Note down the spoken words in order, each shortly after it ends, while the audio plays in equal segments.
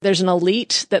There's an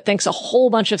elite that thinks a whole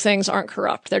bunch of things aren't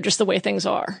corrupt. They're just the way things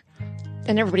are.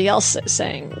 And everybody else is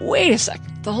saying, wait a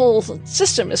second, the whole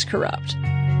system is corrupt.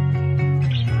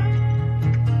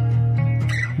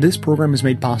 This program is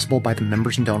made possible by the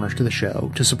members and donors to the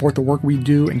show. To support the work we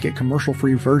do and get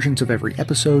commercial-free versions of every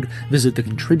episode, visit the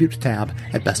Contribute tab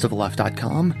at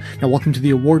bestoftheleft.com. Now, welcome to the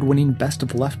award-winning Best of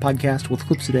the Left podcast with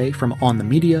clips today from On the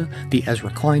Media, The Ezra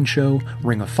Klein Show,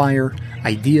 Ring of Fire,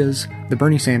 Ideas, The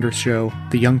Bernie Sanders Show,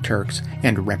 The Young Turks,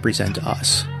 and Represent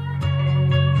Us.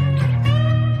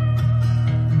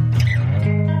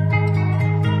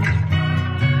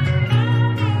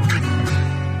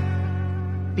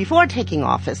 Before taking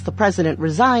office, the president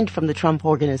resigned from the Trump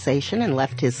Organization and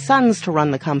left his sons to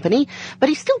run the company, but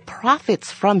he still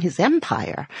profits from his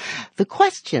empire. The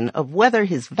question of whether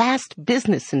his vast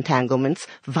business entanglements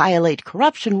violate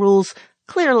corruption rules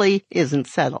clearly isn't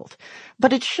settled.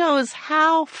 But it shows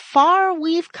how far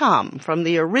we've come from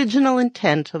the original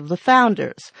intent of the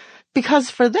founders. Because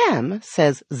for them,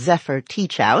 says Zephyr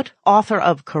Teachout, author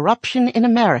of Corruption in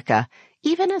America,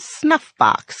 even a snuff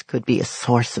box could be a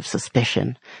source of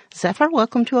suspicion. Zephyr,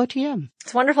 welcome to OTM.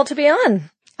 It's wonderful to be on.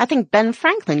 I think Ben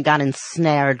Franklin got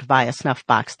ensnared by a snuff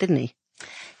box, didn't he?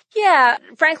 Yeah,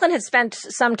 Franklin had spent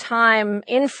some time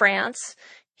in France.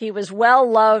 He was well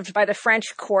loved by the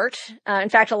French court. In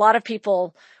fact, a lot of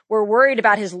people were worried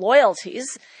about his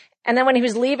loyalties. And then when he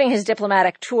was leaving his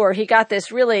diplomatic tour, he got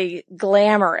this really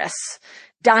glamorous,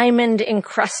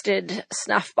 diamond-encrusted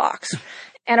snuff box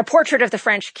and a portrait of the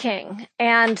French king.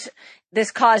 And this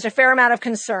caused a fair amount of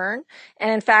concern, and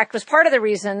in fact was part of the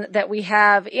reason that we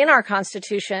have in our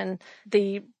Constitution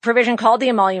the provision called the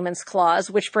Emoluments Clause,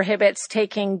 which prohibits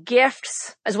taking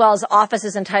gifts as well as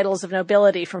offices and titles of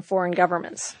nobility from foreign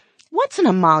governments. What's an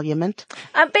emolument?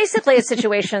 Basically, it's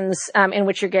situations in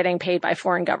which you're getting paid by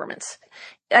foreign governments.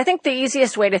 I think the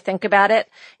easiest way to think about it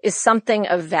is something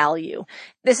of value.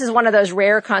 This is one of those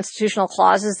rare constitutional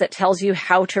clauses that tells you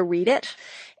how to read it.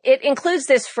 It includes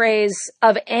this phrase,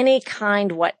 of any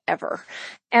kind whatever.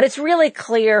 And it's really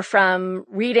clear from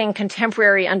reading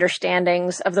contemporary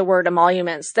understandings of the word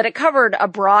emoluments that it covered a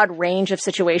broad range of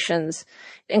situations,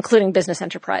 including business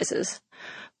enterprises.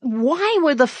 Why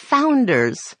were the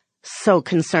founders so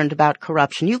concerned about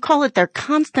corruption? You call it their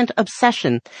constant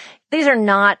obsession. These are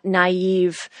not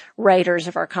naive writers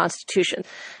of our Constitution.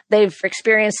 They've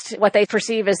experienced what they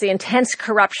perceive as the intense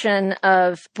corruption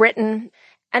of Britain,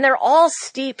 and they're all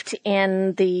steeped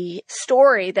in the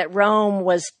story that Rome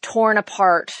was torn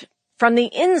apart from the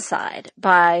inside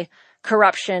by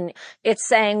corruption. It's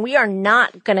saying we are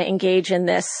not going to engage in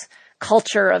this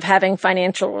culture of having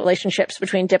financial relationships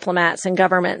between diplomats and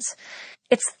governments.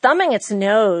 It's thumbing its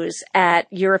nose at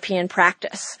European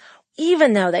practice,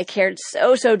 even though they cared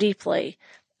so deeply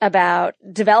about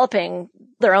developing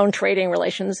their own trading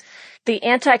relations. The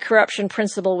anti-corruption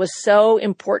principle was so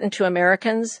important to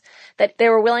Americans that they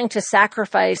were willing to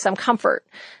sacrifice some comfort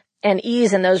and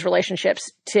ease in those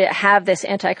relationships to have this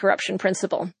anti-corruption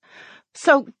principle.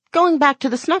 So going back to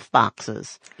the snuff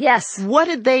boxes. Yes. What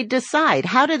did they decide?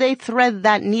 How did they thread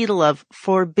that needle of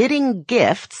forbidding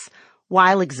gifts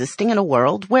while existing in a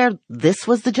world where this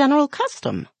was the general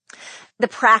custom? The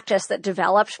practice that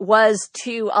developed was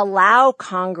to allow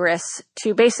Congress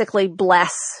to basically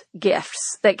bless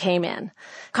gifts that came in.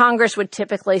 Congress would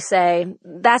typically say,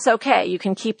 that's okay, you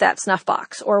can keep that snuff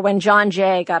box. Or when John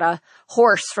Jay got a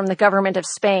horse from the government of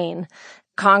Spain,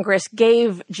 Congress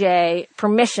gave Jay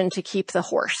permission to keep the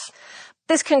horse.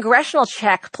 This congressional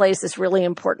check plays this really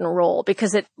important role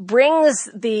because it brings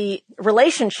the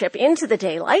relationship into the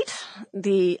daylight.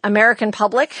 The American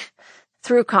public,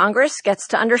 through Congress, gets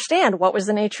to understand what was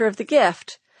the nature of the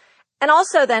gift. And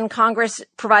also then Congress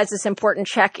provides this important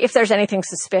check if there's anything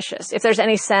suspicious, if there's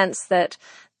any sense that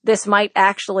this might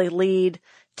actually lead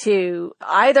to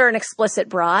either an explicit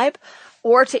bribe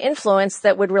or to influence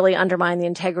that would really undermine the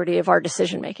integrity of our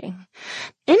decision-making.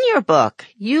 In your book,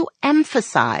 you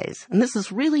emphasize, and this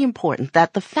is really important,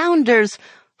 that the founders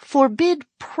forbid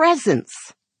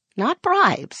presents, not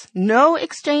bribes. No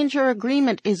exchange or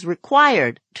agreement is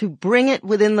required to bring it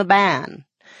within the ban.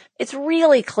 It's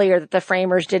really clear that the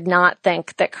framers did not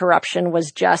think that corruption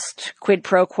was just quid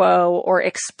pro quo or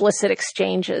explicit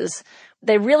exchanges.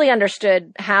 They really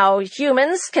understood how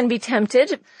humans can be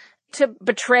tempted to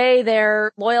betray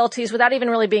their loyalties without even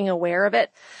really being aware of it.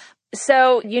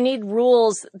 So you need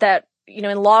rules that, in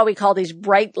law we call these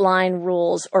bright line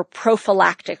rules or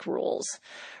prophylactic rules.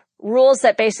 Rules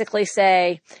that basically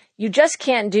say you just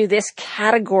can't do this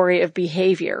category of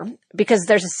behavior because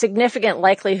there's a significant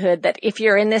likelihood that if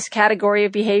you're in this category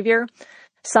of behavior,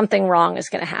 something wrong is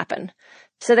going to happen.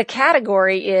 So the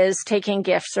category is taking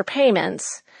gifts or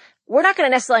payments. we're not going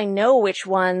to necessarily know which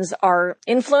ones are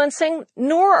influencing,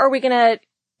 nor are we going to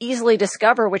easily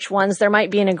discover which ones there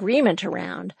might be an agreement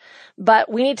around.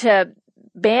 But we need to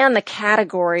ban the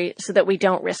category so that we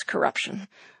don't risk corruption.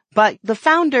 But the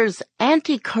founders'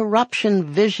 anti-corruption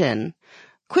vision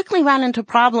quickly ran into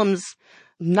problems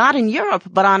not in Europe,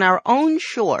 but on our own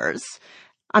shores.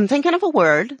 I'm thinking of a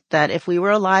word that if we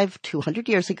were alive 200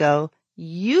 years ago,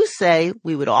 you say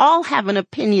we would all have an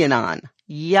opinion on.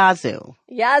 Yazoo.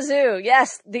 Yazoo,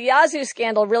 yes. The Yazoo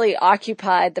scandal really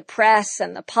occupied the press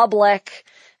and the public.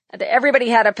 Everybody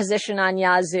had a position on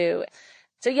Yazoo.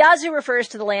 So Yazoo refers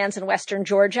to the lands in western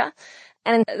Georgia,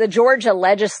 and the Georgia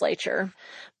legislature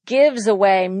gives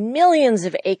away millions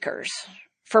of acres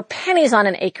for pennies on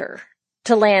an acre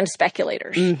to land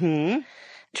speculators. Mm-hmm.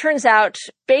 Turns out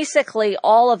basically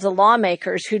all of the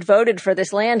lawmakers who'd voted for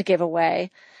this land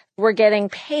giveaway were getting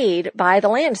paid by the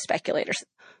land speculators.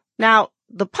 Now,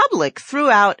 the public threw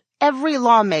out every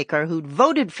lawmaker who'd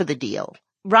voted for the deal,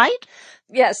 right?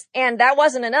 Yes, and that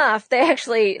wasn't enough. They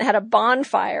actually had a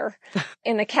bonfire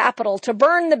in the Capitol to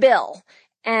burn the bill.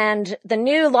 And the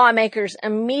new lawmakers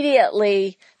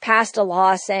immediately passed a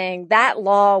law saying that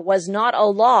law was not a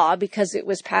law because it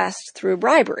was passed through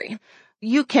bribery.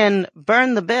 You can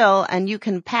burn the bill and you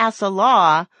can pass a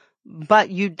law, but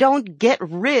you don't get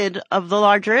rid of the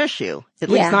larger issue, at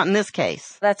least not in this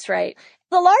case. That's right.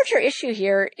 The larger issue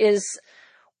here is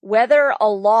whether a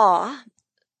law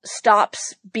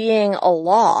stops being a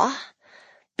law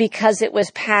because it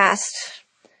was passed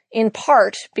in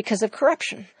part because of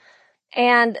corruption.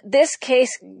 And this case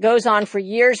goes on for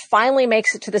years, finally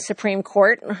makes it to the Supreme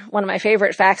Court. One of my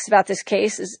favorite facts about this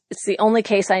case is it's the only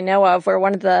case I know of where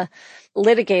one of the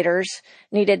litigators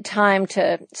needed time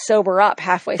to sober up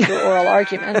halfway through oral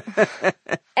argument.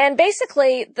 And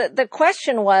basically, the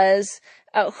question was,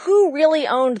 who really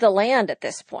owned the land at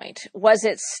this point? Was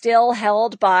it still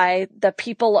held by the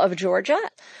people of Georgia?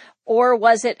 Or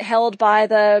was it held by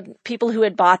the people who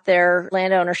had bought their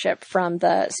land ownership from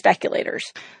the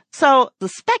speculators? So the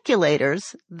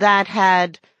speculators that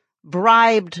had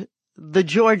bribed the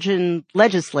Georgian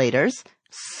legislators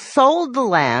sold the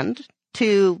land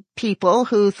to people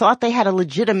who thought they had a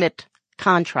legitimate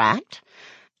contract.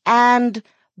 And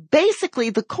basically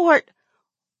the court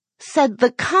said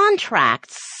the contract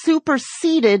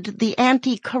superseded the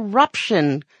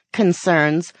anti-corruption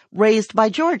concerns raised by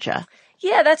Georgia.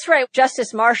 Yeah, that's right.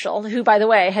 Justice Marshall, who, by the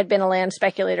way, had been a land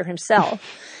speculator himself,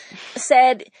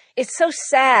 said, it's so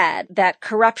sad that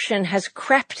corruption has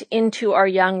crept into our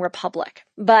young republic,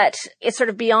 but it's sort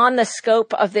of beyond the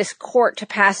scope of this court to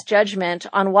pass judgment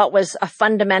on what was a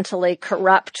fundamentally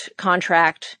corrupt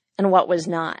contract and what was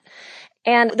not.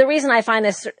 And the reason I find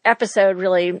this episode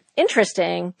really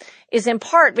interesting is in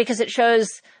part because it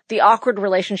shows the awkward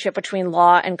relationship between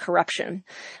law and corruption.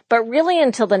 But really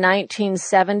until the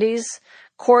 1970s,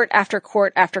 court after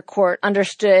court after court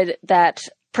understood that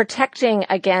protecting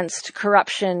against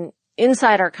corruption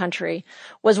inside our country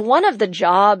was one of the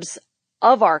jobs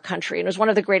of our country and was one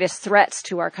of the greatest threats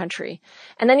to our country.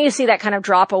 And then you see that kind of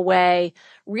drop away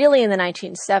really in the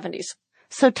 1970s.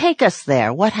 So take us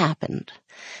there. What happened?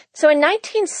 So in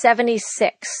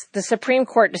 1976, the Supreme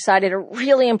Court decided a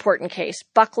really important case,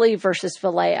 Buckley versus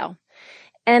Valeo,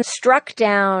 and struck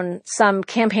down some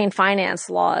campaign finance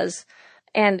laws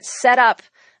and set up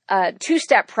a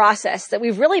two-step process that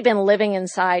we've really been living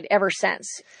inside ever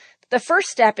since. The first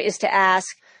step is to ask,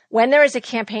 when there is a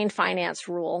campaign finance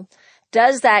rule,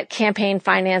 does that campaign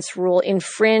finance rule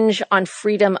infringe on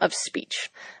freedom of speech?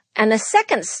 And the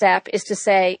second step is to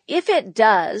say, if it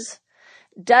does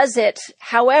it,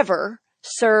 however,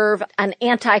 serve an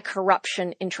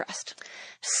anti-corruption interest?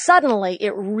 Suddenly,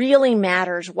 it really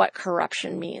matters what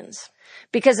corruption means.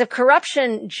 Because if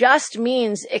corruption just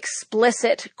means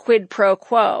explicit quid pro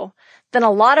quo, then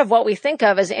a lot of what we think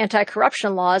of as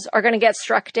anti-corruption laws are going to get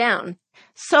struck down.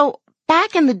 So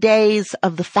back in the days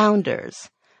of the founders,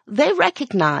 they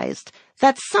recognized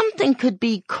that something could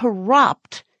be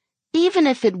corrupt even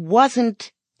if it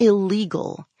wasn't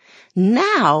illegal.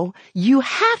 Now you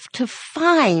have to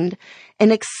find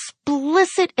an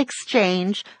explicit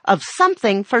exchange of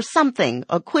something for something,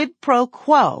 a quid pro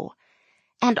quo.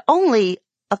 And only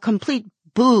a complete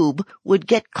boob would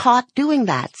get caught doing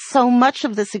that. So much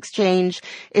of this exchange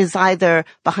is either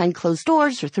behind closed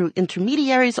doors or through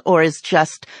intermediaries or is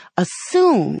just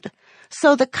assumed.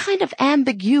 So the kind of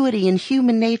ambiguity in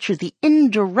human nature, the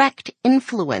indirect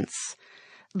influence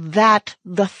that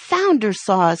the founders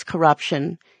saw as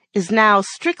corruption is now,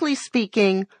 strictly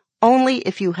speaking, only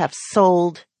if you have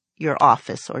sold your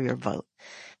office or your vote.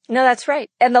 No, that's right.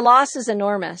 And the loss is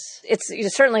enormous. It's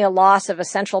certainly a loss of a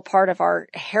central part of our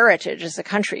heritage as a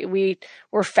country. We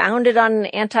were founded on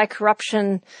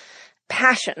anti-corruption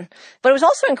passion, but it was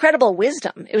also incredible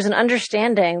wisdom. It was an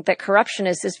understanding that corruption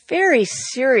is this very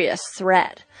serious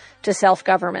threat to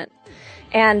self-government.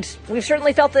 And we've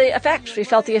certainly felt the effects. We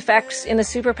felt the effects in the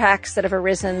super PACs that have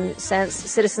arisen since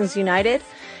Citizens United.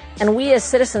 And we as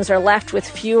citizens are left with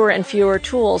fewer and fewer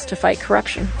tools to fight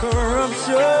corruption.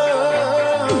 Corruption,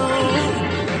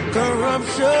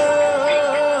 corruption,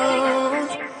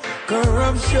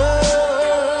 corruption.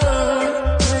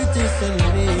 Greatest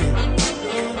enemy,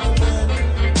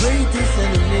 greatest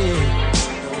enemy,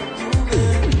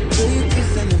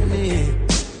 greatest enemy,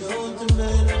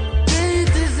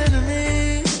 greatest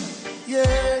enemy,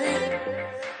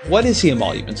 yeah. What is the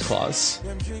emoluments clause?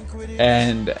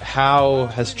 And how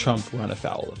has Trump run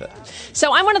afoul of it?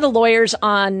 So I'm one of the lawyers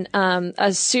on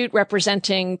a suit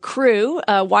representing CREW,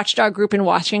 a watchdog group in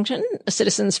Washington,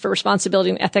 Citizens for Responsibility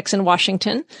and Ethics in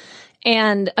Washington,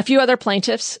 and a few other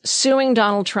plaintiffs suing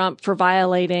Donald Trump for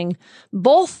violating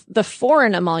both the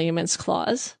foreign emoluments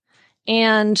clause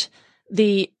and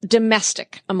the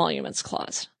domestic emoluments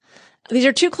clause. These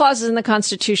are two clauses in the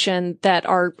Constitution that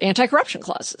are anti-corruption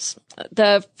clauses.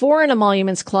 The foreign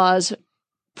emoluments clause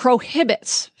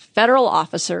prohibits federal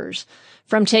officers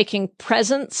from taking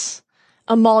presents,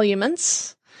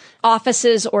 emoluments,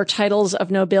 offices, or titles of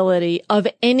nobility of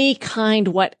any kind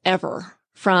whatever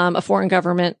from a foreign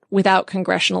government without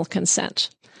congressional consent.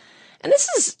 And this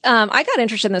is, I got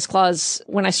interested in this clause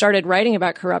when I started writing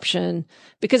about corruption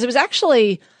because it was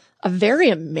actually a very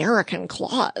American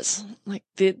clause. Like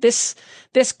this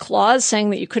clause saying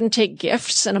that you couldn't take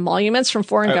gifts and emoluments from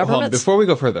foreign governments. Hold on. Before we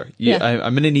go further,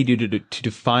 I'm going to need you to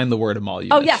define the word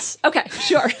emolument. Oh, yes. Okay,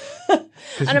 sure.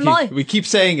 We keep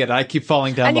saying it. I keep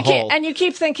falling down the hole. And you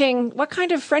keep thinking, what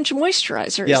kind of French moister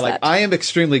is that? I am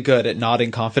extremely good at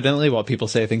nodding confidently while people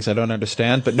say things I don't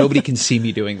understand, but nobody can see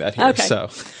me doing that here. Okay.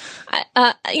 So,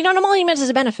 an emolument is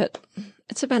a benefit.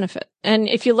 It's a benefit. And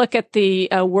if you look at the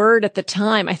word at the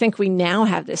time, I think we now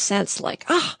have this sense like,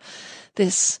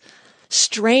 this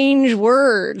strange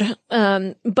word.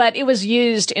 But it was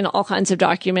used in all kinds of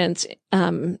documents,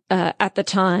 at the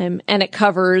time, and it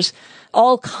covers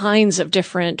all kinds of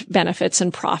different benefits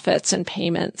and profits and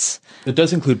payments. It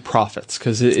does include profits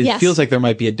because it Yes. feels like there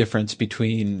might be a difference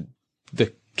between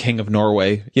the King of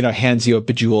Norway, hands you a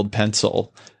bejeweled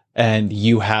pencil and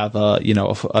you have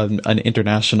an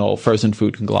international frozen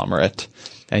food conglomerate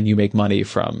and you make money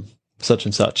from such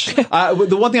and such.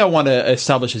 The one thing I want to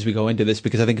establish as we go into this,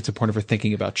 because I think it's important for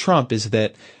thinking about Trump, is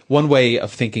that one way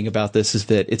of thinking about this is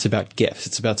that it's about gifts.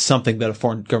 It's about something that a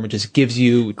foreign government just gives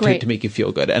you to make you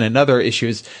feel good. And another issue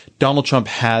is Donald Trump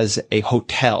has a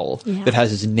hotel that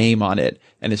has his name on it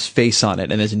and his face on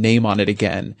it and his name on it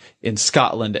again in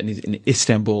Scotland and he's in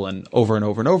Istanbul and over and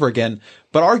over and over again.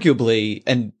 But arguably,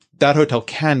 and that hotel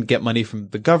can get money from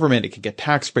the government. It can get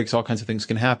tax breaks. All kinds of things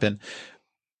can happen.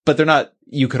 But they're not,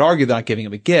 you could argue they're not giving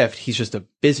him a gift. He's just a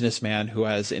businessman who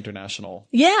has international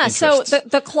interests. So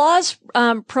the clause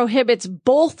prohibits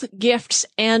both gifts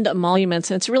and emoluments.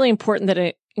 And it's really important that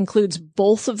it includes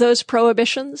both of those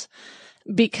prohibitions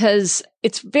because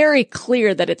it's very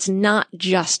clear that it's not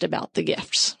just about the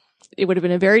gifts. It would have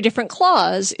been a very different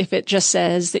clause if it just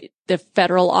says that the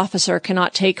federal officer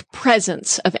cannot take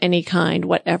presents of any kind,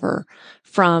 whatever,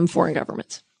 from foreign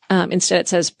governments. Instead, it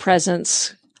says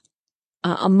presents,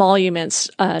 emoluments,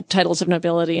 titles of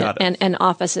nobility and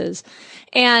offices.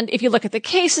 And if you look at the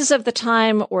cases of the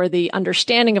time or the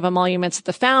understanding of emoluments at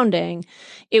the founding,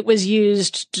 it was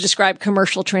used to describe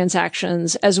commercial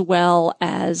transactions as well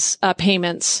as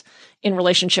payments in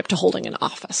relationship to holding an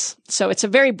office. So it's a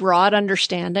very broad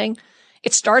understanding.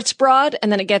 It starts broad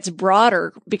and then it gets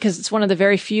broader because it's one of the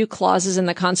very few clauses in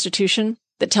the Constitution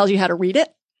that tells you how to read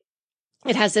it.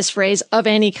 It has this phrase, of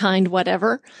any kind,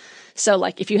 whatever. So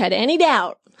like if you had any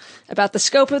doubt about the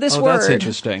scope of this word, that's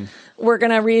interesting. We're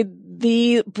going to read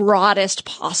the broadest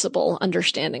possible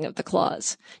understanding of the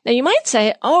clause. Now you might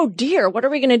say, oh dear, what are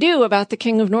we going to do about the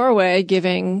King of Norway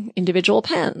giving individual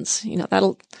pens?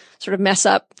 That'll sort of mess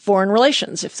up foreign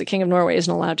relations if the King of Norway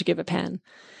isn't allowed to give a pen.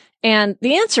 And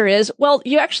the answer is, well,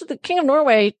 the King of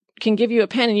Norway can give you a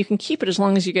pen and you can keep it as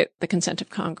long as you get the consent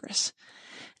of Congress.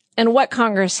 And what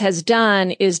Congress has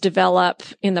done is develop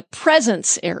in the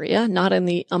presence area, not in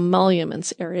the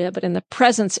emoluments area, but in the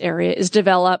presence area is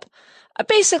develop a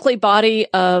basically body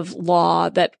of law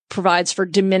that provides for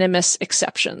de minimis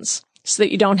exceptions so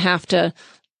that you don't have to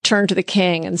turn to the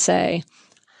king and say,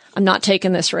 I'm not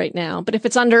taking this right now. But if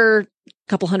it's under a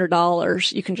couple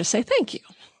 $100, you can just say, thank you.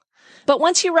 But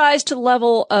once you rise to the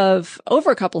level of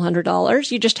over a couple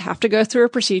 $100s, you just have to go through a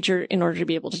procedure in order to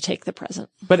be able to take the present.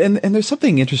 But, and there's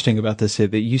something interesting about this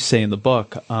that you say in the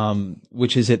book,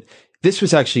 which is that this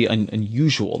was actually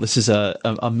unusual. This is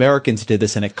Americans did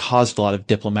this and it caused a lot of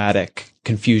diplomatic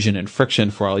confusion and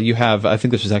friction for all. You have, I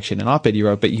think this was actually an op-ed you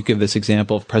wrote, but you give this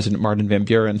example of President Martin Van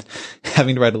Buren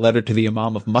having to write a letter to the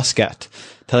Imam of Muscat,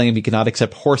 telling him he could not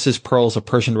accept horses, pearls, a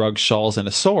Persian rug, shawls, and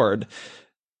a sword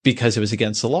because it was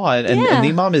against the law. And the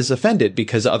Imam is offended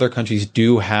because other countries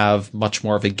do have much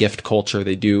more of a gift culture.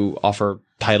 They do offer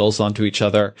titles onto each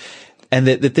other. And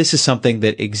that this is something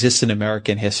that exists in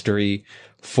American history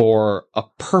for a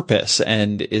purpose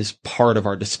and is part of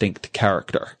our distinct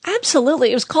character.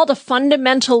 Absolutely. It was called a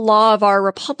fundamental law of our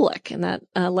republic in that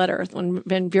letter when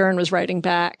Van Buren was writing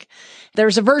back.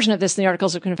 There's a version of this in the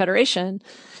Articles of Confederation,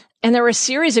 and there were a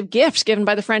series of gifts given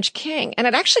by the French king, and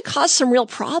it actually caused some real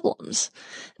problems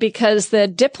because the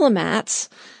diplomats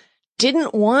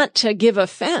didn't want to give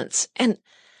offense. And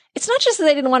it's not just that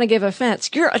they didn't want to give offense.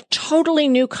 You're a totally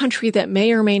new country that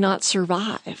may or may not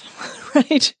survive,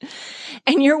 right?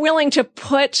 And you're willing to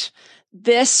put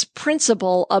this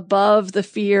principle above the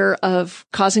fear of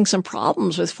causing some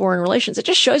problems with foreign relations. It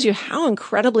just shows you how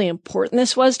incredibly important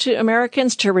this was to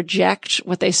Americans to reject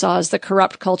what they saw as the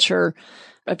corrupt culture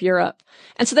of Europe.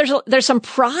 And so there's some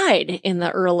pride in the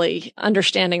early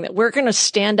understanding that we're going to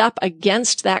stand up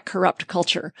against that corrupt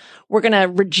culture. We're going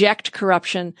to reject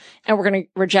corruption and we're going to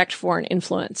reject foreign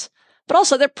influence. But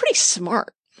also they're pretty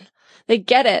smart. They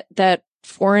get it that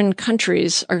foreign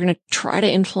countries are going to try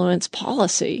to influence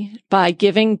policy by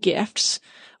giving gifts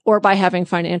or by having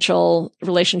financial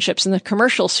relationships in the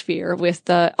commercial sphere with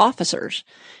the officers,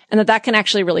 and that can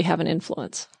actually really have an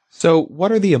influence. So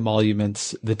what are the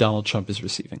emoluments that Donald Trump is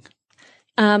receiving?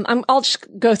 I'll just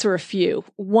go through a few.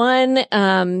 One,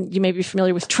 you may be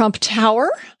familiar with Trump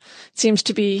Tower. It seems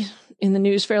to be in the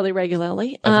news fairly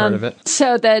regularly. I've heard of it.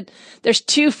 So that there's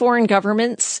two foreign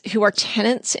governments who are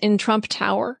tenants in Trump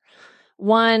Tower.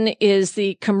 One is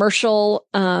the commercial,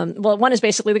 one is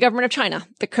basically the government of China.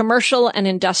 The Commercial and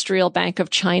Industrial Bank of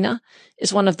China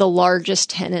is one of the largest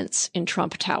tenants in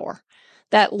Trump Tower.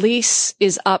 That lease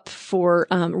is up for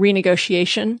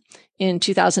renegotiation in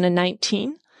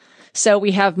 2019. So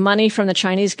we have money from the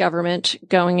Chinese government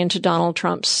going into Donald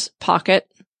Trump's pocket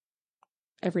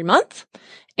every month,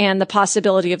 and the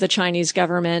possibility of the Chinese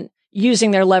government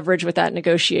using their leverage with that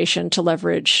negotiation to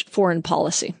leverage foreign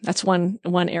policy. That's one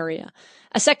area.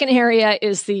 A second area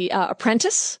is the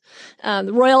Apprentice.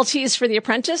 The royalties for The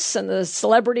Apprentice and the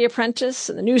Celebrity Apprentice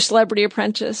and the New Celebrity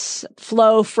Apprentice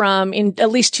flow from, in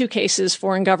at least two cases,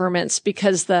 foreign governments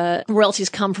because the royalties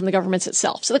come from the governments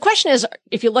itself. So the question is,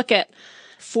 if you look at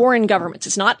foreign governments,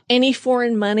 it's not any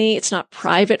foreign money. It's not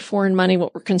private foreign money.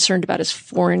 What we're concerned about is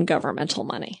foreign governmental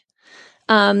money.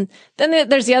 Then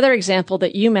there's the other example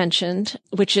that you mentioned,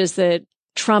 which is the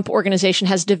Trump Organization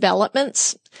has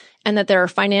developments and that there are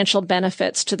financial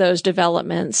benefits to those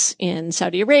developments in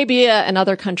Saudi Arabia and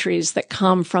other countries that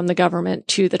come from the government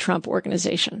to the Trump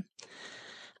Organization.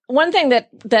 One thing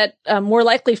that more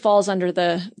likely falls under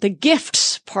the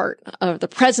gifts part of the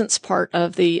presents part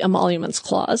of the emoluments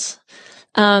clause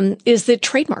is the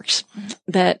trademarks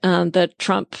that that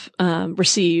Trump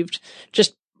received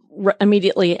just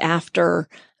immediately after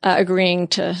agreeing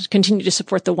to continue to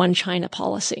support the One China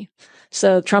policy.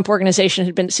 So the Trump Organization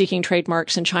had been seeking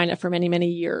trademarks in China for many, many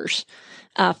years.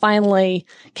 Finally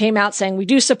came out saying, we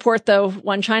do support the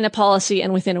One China policy,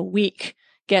 and within a week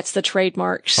gets the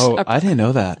trademarks. Oh, I didn't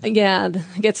know that. Yeah,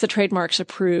 gets the trademarks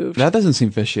approved. That doesn't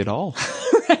seem fishy at all.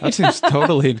 Right. That seems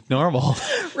totally normal.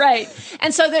 Right.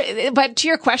 And so, but to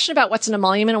your question about what's an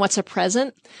emolument and what's a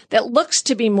present, that looks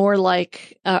to be more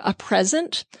like a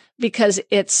present because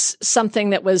it's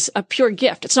something that was a pure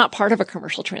gift. It's not part of a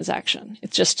commercial transaction.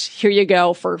 It's just, here you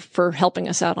go for helping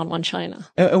us out on One China.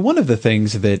 And one of the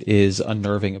things that is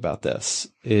unnerving about this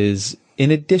is,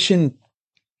 in addition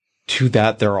to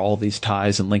that, there are all these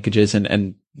ties and linkages,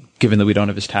 and given that we don't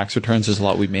have his tax returns, there's a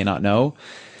lot we may not know.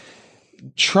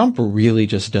 Trump really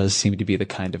just does seem to be the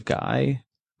kind of guy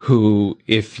who,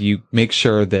 if you make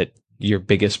sure that your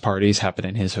biggest parties happen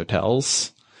in his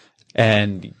hotels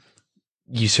and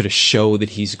you sort of show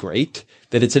that he's great,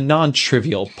 that it's a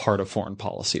non-trivial part of foreign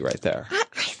policy right there. I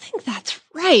think that's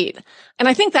right. And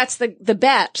I think that's the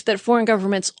bet that foreign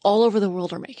governments all over the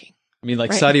world are making. I mean,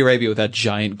 like right. Saudi Arabia with that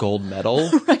giant gold medal.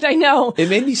 Right, I know. It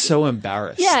made me so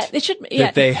embarrassed. Yeah, it should. Yeah.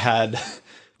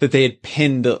 That they had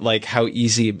pinned like how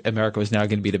easy America was now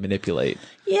going to be to manipulate.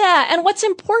 Yeah, and what's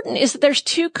important is that there's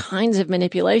two kinds of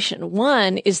manipulation.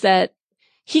 One is that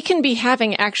he can be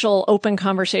having actual open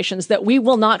conversations that we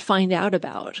will not find out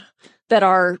about, that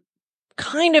are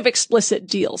kind of explicit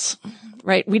deals,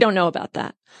 right? We don't know about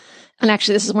that. And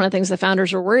actually, this is one of the things the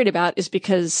founders were worried about, is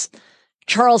because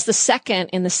Charles II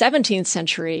in the 17th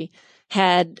century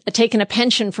had taken a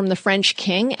pension from the French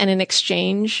king and in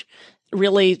exchange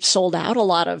really sold out a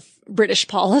lot of British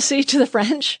policy to the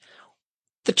French.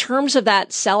 The terms of that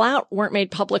sellout weren't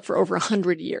made public for over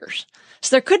 100 years.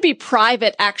 So there could be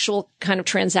private, actual kind of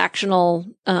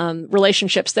transactional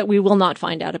relationships that we will not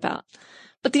find out about.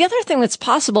 But the other thing that's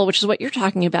possible, which is what you're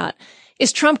talking about,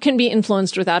 is Trump can be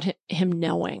influenced without him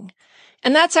knowing.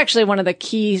 And that's actually one of the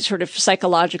key sort of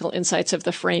psychological insights of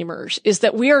the framers, is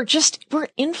that we're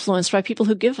influenced by people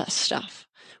who give us stuff.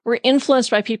 We're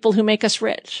influenced by people who make us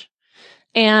rich.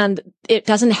 And it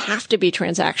doesn't have to be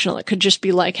transactional. It could just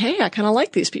be like, hey, I kind of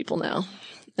like these people now.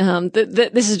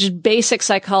 This is just basic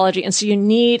psychology. And so you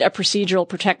need a procedural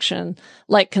protection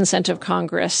like consent of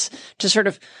Congress to sort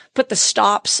of put the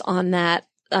stops on that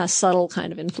subtle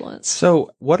kind of influence.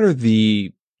 So what are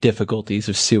the difficulties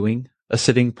of suing a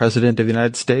sitting president of the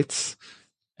United States?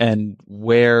 And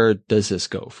where does this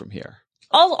go from here?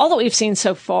 All that we've seen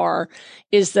so far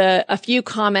is a few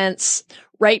comments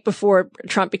right before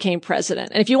Trump became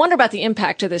president. And if you wonder about the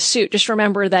impact of this suit, just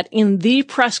remember that in the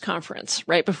press conference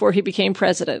right before he became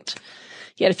president,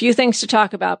 he had a few things to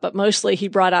talk about, but mostly he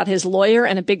brought out his lawyer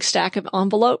and a big stack of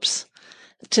envelopes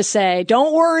to say,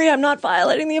 don't worry, I'm not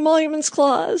violating the Emoluments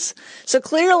Clause. So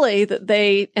clearly that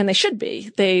they should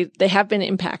be, they have been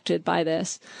impacted by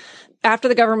this. After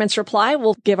the government's reply,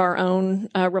 we'll give our own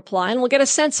reply and we'll get a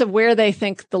sense of where they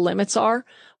think the limits are.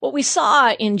 What we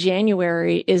saw in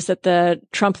January is that the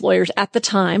Trump lawyers at the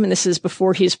time, and this is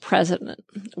before he's president,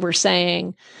 were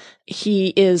saying he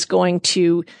is going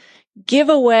to give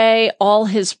away all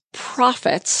his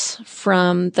profits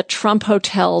from the Trump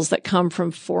hotels that come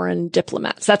from foreign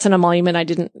diplomats. That's an emolument I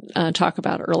didn't talk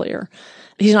about earlier.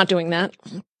 He's not doing that.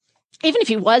 Even if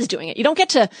he was doing it, you don't get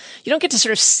to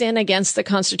sort of sin against the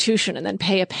Constitution and then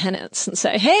pay a penance and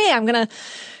say, hey, I'm going to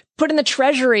put in the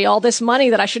treasury all this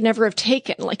money that I should never have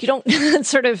taken. Like you don't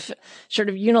sort of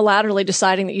unilaterally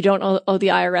deciding that you don't owe the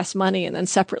IRS money and then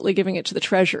separately giving it to the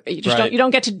treasury. You just you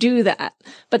don't get to do that.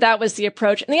 But that was the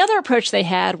approach. And the other approach they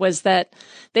had was that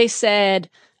they said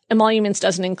emoluments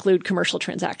doesn't include commercial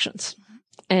transactions.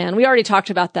 And we already talked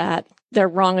about that. They're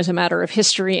wrong as a matter of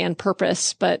history and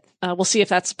purpose, but we'll see if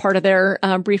that's part of their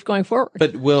brief going forward.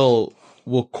 But will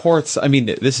courts, I mean,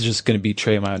 this is just going to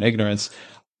betray my own ignorance.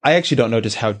 I actually don't know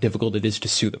just how difficult it is to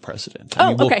sue the president. I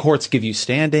mean, will courts give you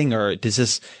standing, or does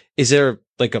this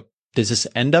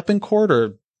end up in court,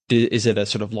 or is it a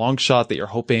sort of long shot that you're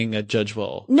hoping a judge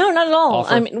will? No, not at all.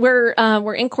 Offer? I mean,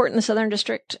 we're in court in the Southern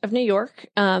District of New York.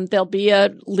 There'll be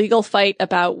a legal fight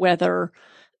about whether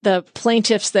the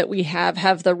plaintiffs that we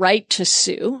have the right to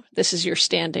sue. This is your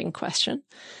standing question.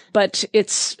 But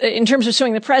it's, in terms of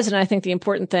suing the president, I think the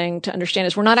important thing to understand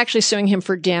is we're not actually suing him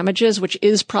for damages, which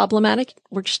is problematic.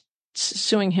 We're just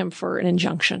suing him for an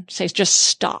injunction. Say, just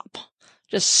stop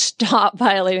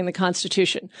violating the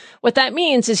Constitution. What that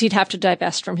means is he'd have to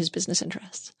divest from his business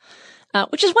interests,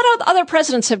 which is what other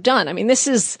presidents have done. I mean, this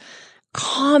is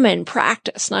common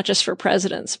practice, not just for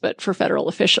presidents, but for federal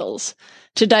officials,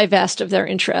 to divest of their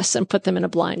interests and put them in a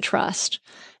blind trust.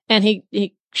 And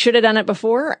he should have done it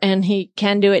before, and he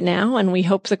can do it now. And we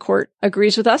hope the court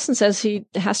agrees with us and says he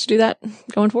has to do that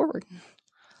going forward.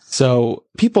 So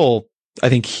people, I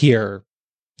think, hear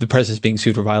the president's being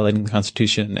sued for violating the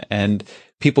Constitution, and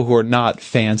people who are not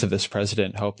fans of this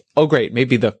president hope, oh, great,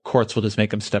 maybe the courts will just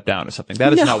make him step down or something.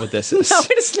 That is not what this is. No,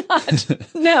 it is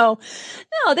not. No,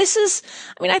 this is,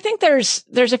 I mean, I think there's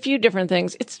a few different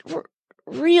things. It's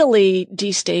really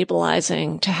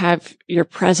destabilizing to have your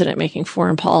president making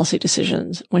foreign policy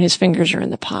decisions when his fingers are in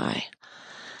the pie.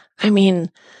 I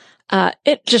mean,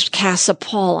 it just casts a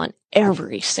pall on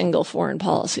every single foreign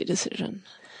policy decision.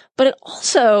 But it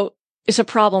also is a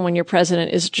problem when your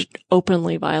president is just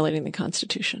openly violating the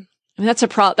Constitution. I mean,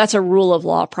 that's a rule of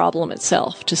law problem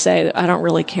itself, to say that I don't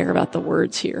really care about the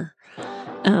words here.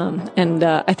 And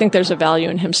I think there's a value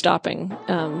in him stopping,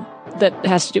 that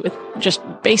has to do with just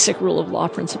basic rule of law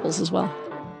principles as well.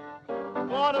 You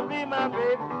wanna be my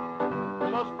baby,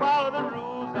 you must follow the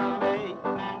rules I made.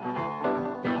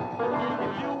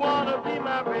 If you wanna be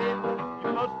my baby,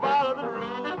 you must follow the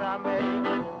rules I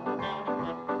made.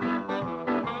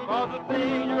 Cause the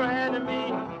thing you're handing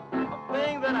me, a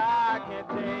thing that I can't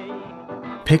take.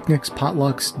 Picnics,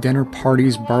 potlucks, dinner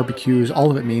parties, barbecues,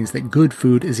 all of it means that good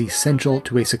food is essential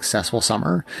to a successful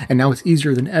summer. And now it's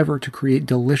easier than ever to create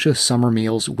delicious summer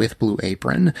meals with Blue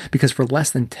Apron, because for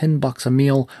less than $10 a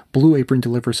meal, Blue Apron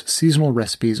delivers seasonal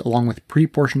recipes along with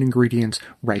pre-portioned ingredients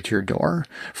right to your door.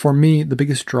 For me, the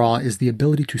biggest draw is the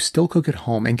ability to still cook at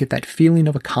home and get that feeling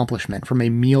of accomplishment from a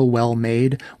meal well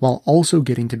made, while also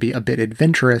getting to be a bit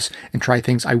adventurous and try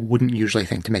things I wouldn't usually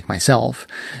think to make myself.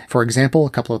 For example, a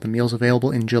couple of the meals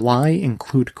available in July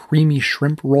include creamy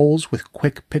shrimp rolls with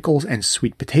quick pickles and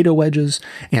sweet potato wedges,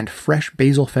 and fresh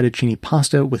basil fettuccine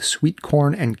pasta with sweet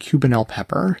corn and cubanelle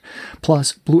pepper.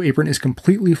 Plus, Blue Apron is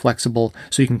completely flexible,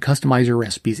 so you can customize your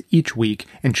recipes each week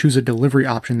and choose a delivery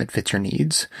option that fits your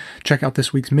needs. Check out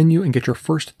this week's menu and get your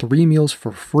first 3 meals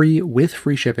for free with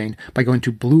free shipping by going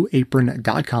to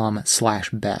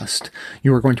blueapron.com/best.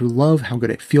 You are going to love how good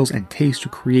it feels and tastes to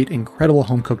create incredible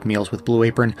home-cooked meals with Blue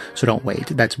Apron, so don't wait.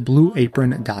 That's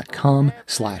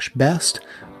blueapron.com/best.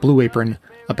 Blue Apron,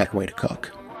 a better way to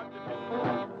cook.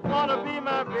 Wanna be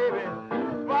my baby,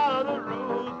 follow the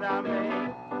rules I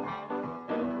made.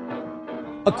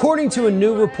 According to a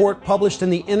new report published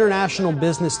in the International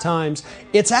Business Times,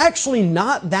 it's actually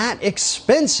not that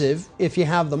expensive, if you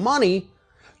have the money,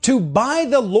 to buy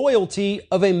the loyalty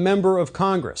of a member of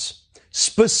Congress.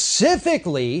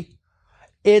 Specifically,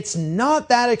 it's not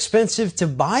that expensive to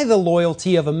buy the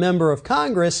loyalty of a member of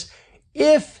Congress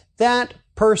if that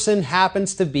person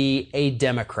happens to be a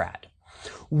Democrat.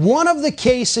 One of the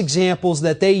case examples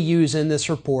that they use in this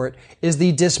report is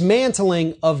the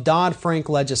dismantling of Dodd-Frank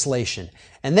legislation.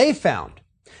 And they found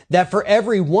that for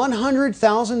every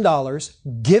 $100,000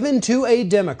 given to a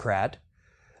Democrat,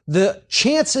 the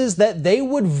chances that they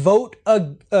would vote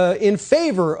in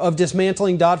favor of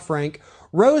dismantling Dodd-Frank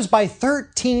rose by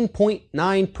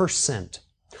 13.9%.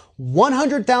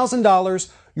 $100,000,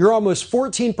 you're almost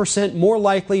 14% more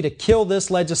likely to kill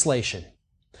this legislation.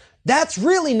 That's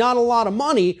really not a lot of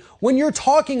money when you're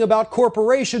talking about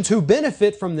corporations who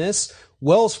benefit from this.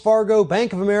 Wells Fargo,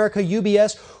 Bank of America,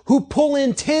 UBS, who pull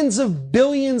in tens of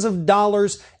billions of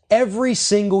dollars every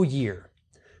single year.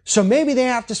 So maybe they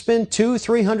have to spend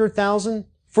 $200,000-300,000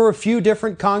 for a few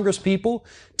different Congress people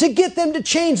to get them to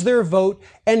change their vote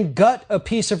and gut a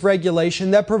piece of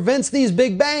regulation that prevents these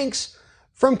big banks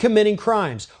from committing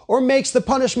crimes or makes the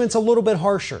punishments a little bit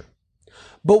harsher.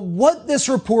 But what this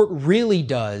report really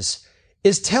does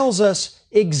is tells us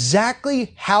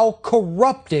exactly how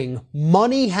corrupting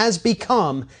money has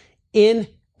become in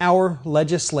our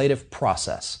legislative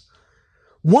process.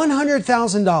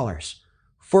 $100,000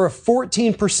 for a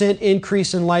 14%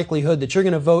 increase in likelihood that you're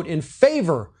going to vote in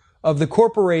favor of the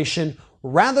corporation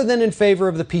rather than in favor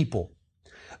of the people.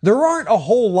 There aren't a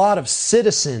whole lot of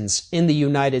citizens in the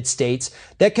United States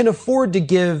that can afford to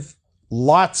give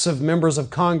lots of members of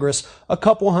Congress a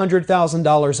couple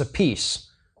 $100,000 apiece.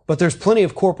 But there's plenty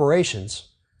of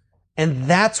corporations. And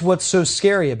that's what's so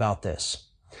scary about this.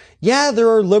 Yeah, there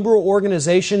are liberal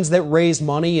organizations that raise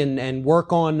money and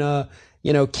work on,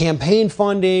 campaign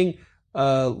funding,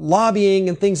 lobbying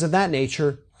and things of that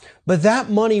nature. But that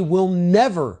money will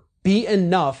never be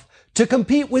enough to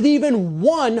compete with even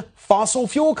one fossil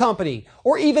fuel company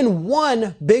or even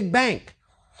one big bank.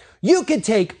 You could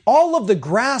take all of the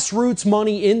grassroots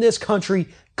money in this country,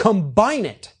 combine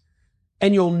it,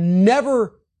 and you'll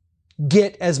never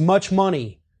get as much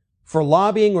money for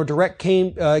lobbying or direct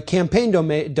campaign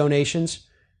donations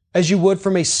as you would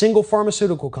from a single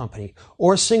pharmaceutical company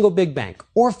or a single big bank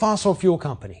or fossil fuel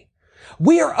company.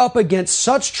 We are up against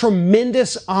such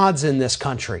tremendous odds in this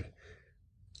country.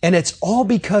 And it's all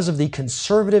because of the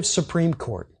conservative Supreme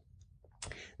Court.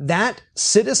 That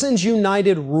Citizens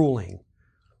United ruling,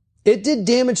 it did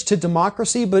damage to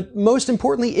democracy, but most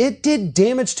importantly, it did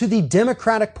damage to the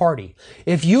Democratic Party.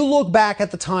 If you look back at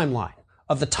the timeline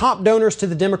of the top donors to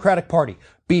the Democratic Party,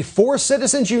 before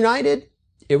Citizens United,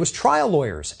 it was trial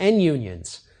lawyers and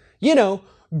unions. You know,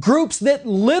 groups that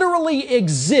literally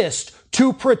exist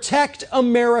to protect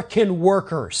American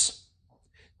workers.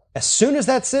 As soon as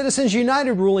that Citizens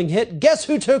United ruling hit, guess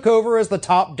who took over as the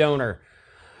top donor?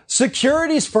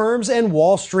 Securities firms and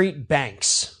Wall Street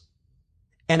banks.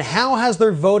 And how has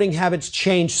their voting habits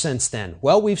changed since then?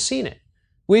 Well, we've seen it.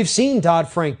 We've seen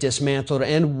Dodd-Frank dismantled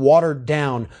and watered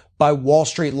down by Wall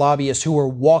Street lobbyists who are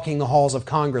walking the halls of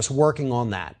Congress working on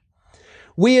that.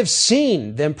 We have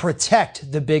seen them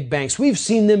protect the big banks. We've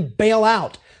seen them bail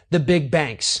out the big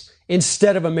banks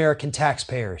instead of American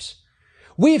taxpayers.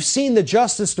 We've seen the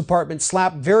Justice Department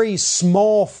slap very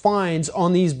small fines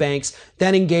on these banks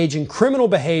that engage in criminal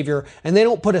behavior, and they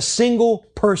don't put a single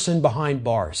person behind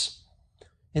bars.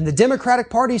 And the Democratic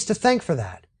Party is to thank for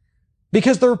that.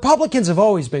 Because the Republicans have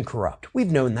always been corrupt.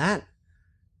 We've known that.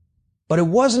 But it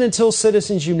wasn't until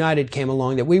Citizens United came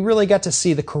along that we really got to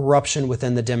see the corruption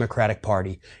within the Democratic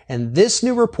Party. And this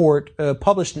new report,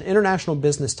 published in International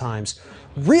Business Times,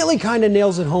 really kind of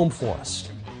nails it home for us.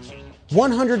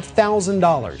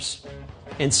 $100,000.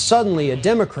 And suddenly a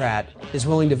Democrat is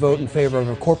willing to vote in favor of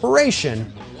a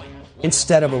corporation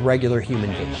instead of a regular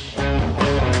human being.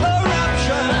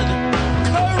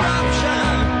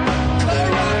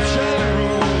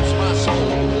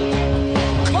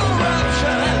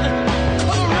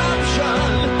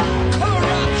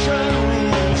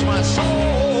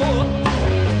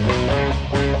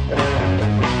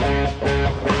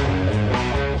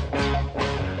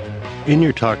 In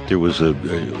your talk, there was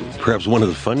perhaps one of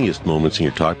the funniest moments in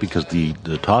your talk, because the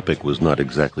topic was not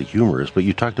exactly humorous, but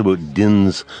you talked about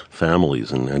DINS families,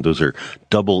 and those are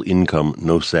double income,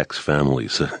 no sex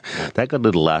families. That got a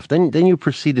little laugh. Then you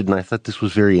proceeded, and I thought this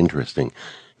was very interesting.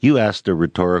 You asked a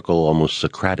rhetorical, almost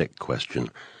Socratic question.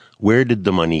 Where did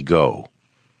the money go?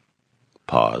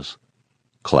 Pause.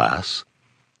 Class.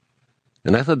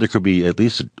 And I thought there could be at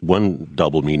least one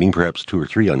double meaning, perhaps two or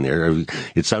three on there.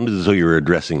 It sounded as though you were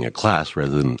addressing a class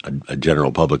rather than a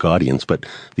general public audience, but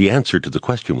the answer to the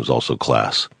question was also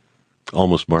class.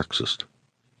 Almost Marxist.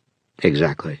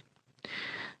 Exactly.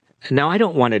 Now, I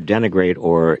don't want to denigrate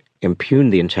or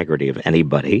impugn the integrity of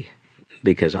anybody,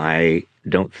 because I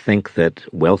don't think that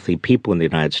wealthy people in the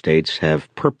United States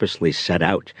have purposely set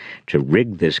out to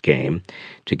rig this game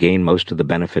to gain most of the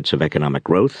benefits of economic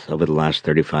growth over the last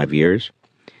 35 years.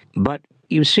 But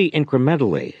you see,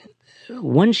 incrementally,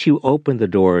 once you open the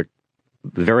door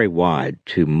very wide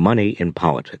to money in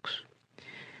politics,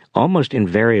 almost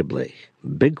invariably,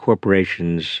 big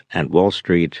corporations and Wall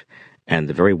Street and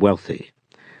the very wealthy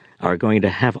are going to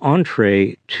have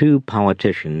entree to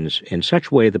politicians in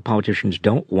such a way that politicians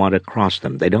don't want to cross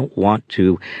them. They don't want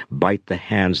to bite the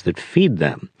hands that feed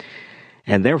them.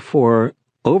 And therefore,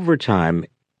 over time,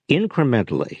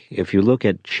 incrementally, if you look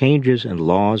at changes in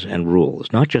laws and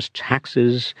rules, not just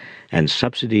taxes and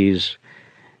subsidies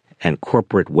and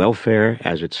corporate welfare,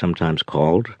 as it's sometimes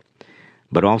called,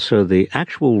 but also the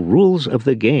actual rules of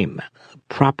the game,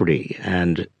 property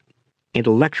and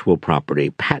intellectual property,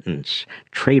 patents,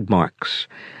 trademarks,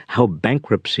 how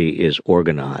bankruptcy is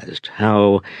organized,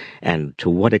 how and to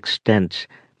what extent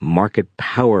market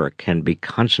power can be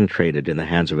concentrated in the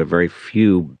hands of a very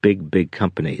few big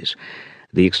companies,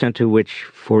 the extent to which,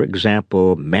 for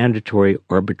example, mandatory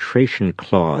arbitration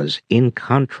clause in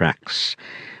contracts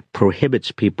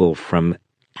prohibits people from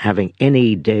having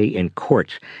any day in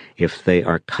court if they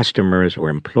are customers or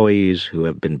employees who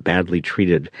have been badly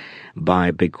treated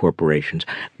by big corporations.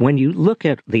 When you look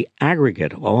at the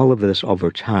aggregate, all of this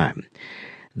over time,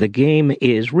 the game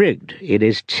is rigged. It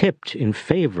is tipped in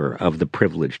favor of the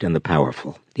privileged and the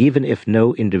powerful, even if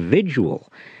no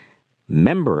individual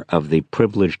member of the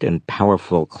privileged and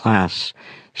powerful class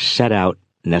set out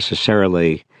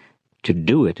necessarily to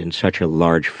do it in such a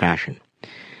large fashion.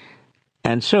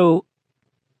 And so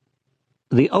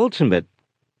the ultimate,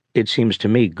 it seems to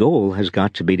me, goal has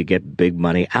got to be to get big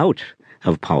money out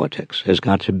of politics, has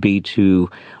got to be to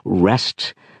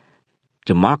wrest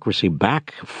democracy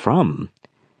back from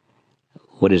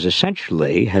what is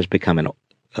essentially has become an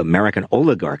American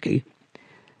oligarchy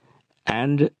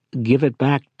and give it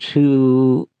back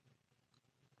to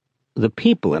the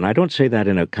people. And I don't say that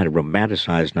in a kind of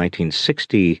romanticized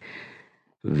 1960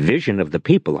 vision of the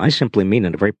people. I simply mean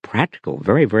in a very practical,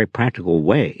 very, very practical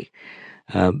way.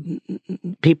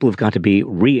 People have got to be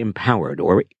re-empowered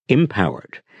or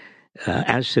empowered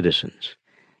as citizens.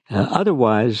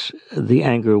 Otherwise, the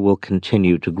anger will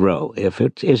continue to grow. If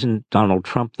it isn't Donald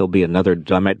Trump, there'll be another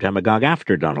demagogue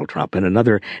after Donald Trump and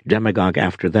another demagogue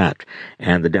after that.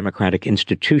 And the democratic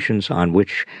institutions on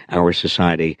which our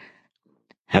society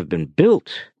have been built,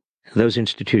 those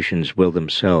institutions will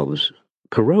themselves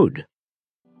corrode.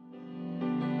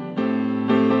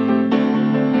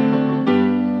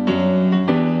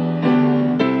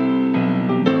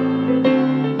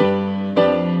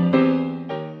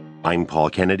 I'm Paul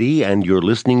Kennedy, and you're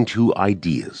listening to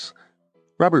Ideas.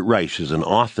 Robert Reich is an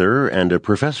author and a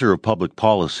professor of public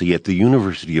policy at the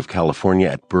University of California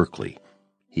at Berkeley.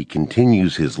 He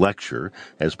continues his lecture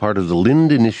as part of the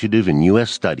Lind Initiative in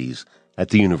U.S. Studies at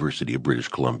the University of British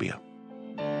Columbia.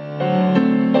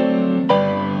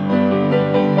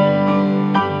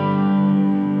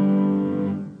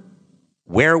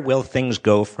 Where will things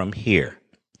go from here?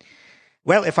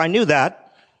 Well, if I knew that,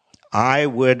 I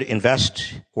would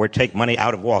invest or take money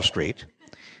out of Wall Street,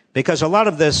 because a lot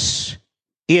of this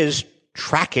is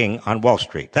tracking on Wall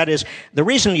Street. That is, the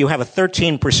reason you have a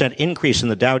 13% increase in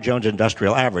the Dow Jones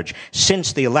Industrial Average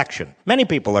since the election. Many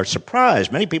people are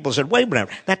surprised. Many people said, wait a minute,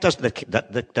 that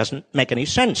doesn't make any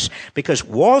sense, because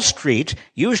Wall Street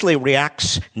usually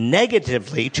reacts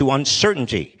negatively to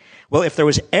uncertainty. Well, if there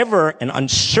was ever an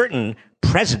uncertain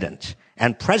president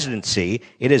and presidency,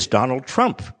 it is Donald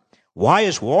Trump. Why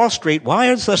is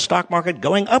the stock market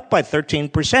going up by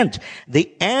 13%?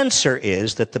 The answer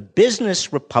is that the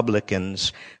business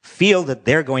Republicans feel that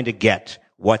they're going to get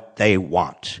what they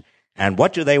want. And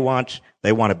what do they want?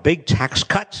 They want a big tax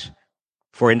cut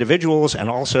for individuals and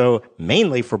also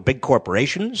mainly for big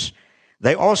corporations.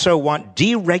 They also want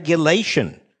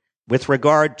deregulation with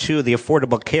regard to the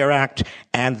Affordable Care Act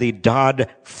and the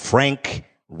Dodd-Frank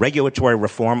regulatory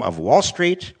reform of Wall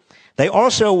Street. They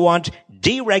also want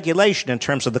deregulation in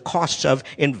terms of the costs of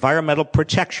environmental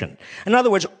protection. In other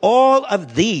words, all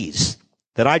of these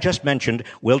that I just mentioned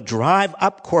will drive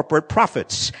up corporate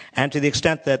profits. And to the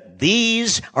extent that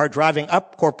these are driving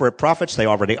up corporate profits, they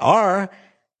already are,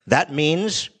 that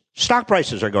means stock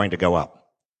prices are going to go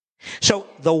up. So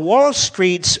the Wall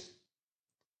Street's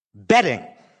betting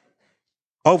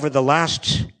over the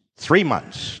last 3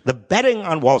 months, the betting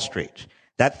on Wall Street,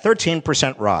 that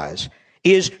 13% rise,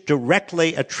 is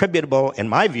directly attributable, in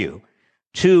my view,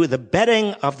 to the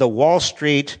betting of the Wall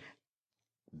Street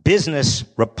business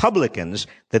Republicans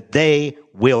that they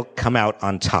will come out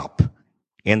on top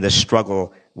in the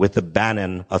struggle with the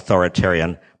Bannon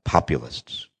authoritarian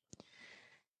populists.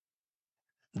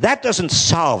 That doesn't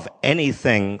solve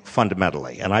anything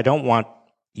fundamentally, and I don't want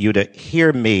you to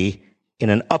hear me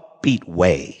in an upbeat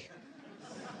way.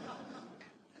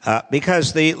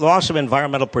 Because the loss of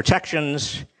environmental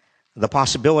protections, the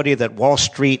possibility that Wall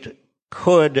Street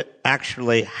could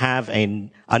actually have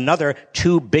another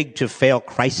too big to fail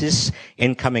crisis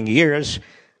in coming years,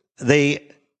 the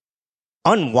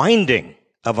unwinding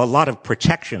of a lot of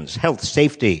protections, health,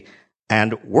 safety,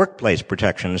 and workplace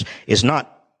protections is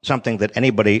not something that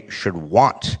anybody should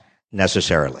want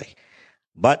necessarily.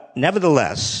 But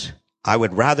nevertheless, I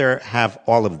would rather have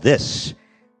all of this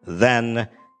than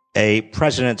a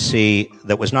presidency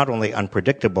that was not only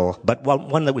unpredictable, but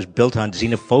one that was built on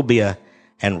xenophobia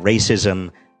and racism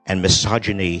and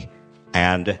misogyny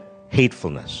and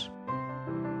hatefulness.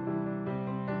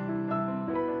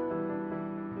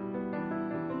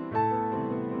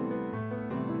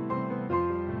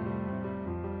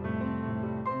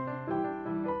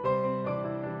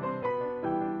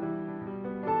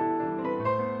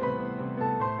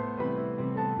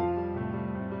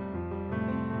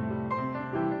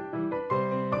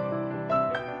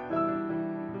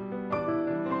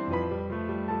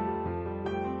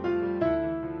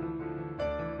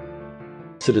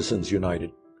 Citizens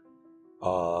United.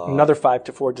 Another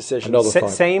 5-4 decision.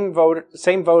 Same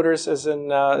voters as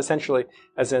in essentially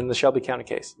as in the Shelby County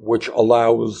case, which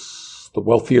allows the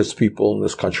wealthiest people in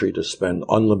this country to spend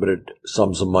unlimited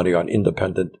sums of money on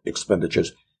independent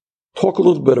expenditures. Talk a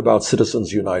little bit about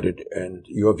Citizens United and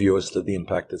your view as to the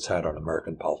impact it's had on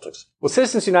American politics. Well,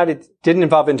 Citizens United didn't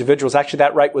involve individuals. Actually,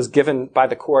 that right was given by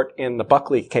the court in the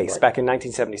Buckley case back in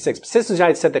 1976. But Citizens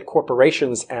United said that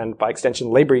corporations and, by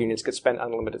extension, labor unions could spend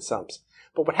unlimited sums.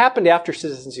 But what happened after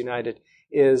Citizens United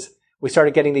is we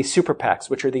started getting these super PACs,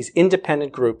 which are these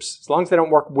independent groups. As long as they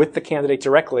don't work with the candidate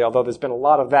directly, although there's been a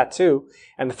lot of that too,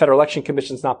 and the Federal Election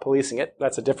Commission's not policing it.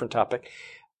 That's a different topic.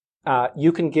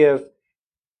 You can give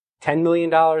 $10 million,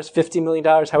 $50 million,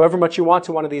 however much you want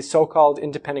to one of these so-called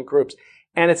independent groups.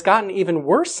 And it's gotten even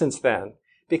worse since then,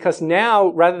 because now,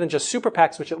 rather than just super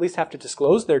PACs, which at least have to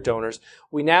disclose their donors,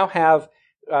 we now have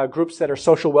groups that are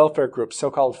social welfare groups,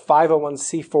 so-called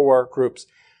 501c4 groups,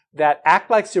 that act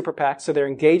like super PACs, so they're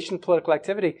engaged in political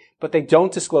activity, but they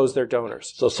don't disclose their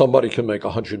donors. So somebody can make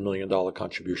a $100 million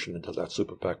contribution into that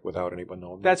super PAC without anyone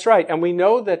knowing. That's right. And we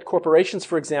know that corporations,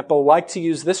 for example, like to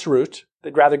use this route.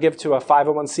 They'd rather give to a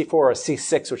 501c4 or a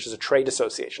C6, which is a trade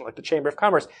association, like the Chamber of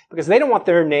Commerce, because they don't want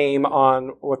their name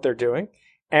on what they're doing.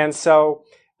 And so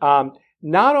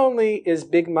not only is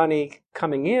big money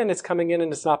coming in, it's coming in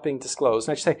and it's not being disclosed.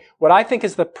 And I should say, what I think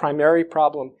is the primary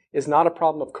problem is not a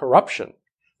problem of corruption,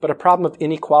 but a problem of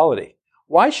inequality.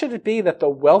 Why should it be that the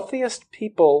wealthiest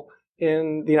people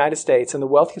in the United States and the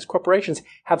wealthiest corporations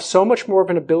have so much more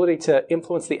of an ability to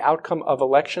influence the outcome of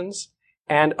elections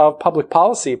and of public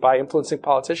policy by influencing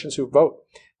politicians who vote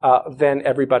than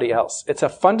everybody else? It's a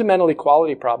fundamental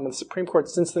equality problem. And the Supreme Court,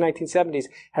 since the 1970s,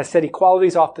 has said equality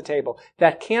is off the table.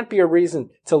 That can't be a reason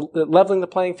to leveling the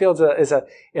playing field.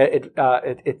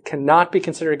 It cannot be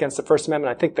considered against the First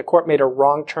Amendment. I think the court made a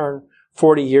wrong turn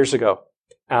 40 years ago,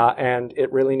 and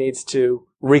it really needs to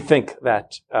rethink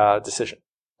that decision.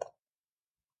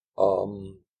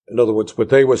 In other words, what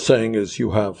they were saying is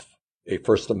you have a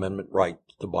First Amendment right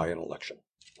to buy an election.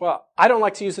 Well, I don't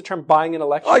like to use the term buying an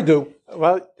election. I do.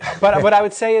 Well, but what I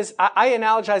would say is I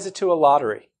analogize it to a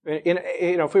lottery.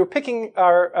 If we were picking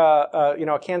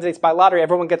our candidates by lottery,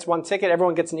 everyone gets one ticket,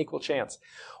 everyone gets an equal chance.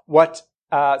 What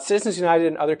Citizens United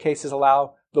and other cases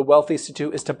allow the wealthiest to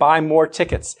do is to buy more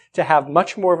tickets, to have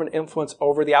much more of an influence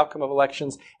over the outcome of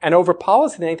elections and over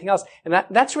policy than anything else. And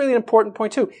that's really an important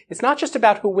point too. It's not just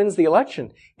about who wins the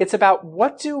election. It's about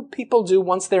what do people do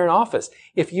once they're in office.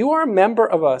 If you are a member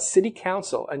of a city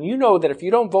council and you know that if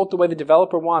you don't vote the way the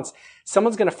developer wants,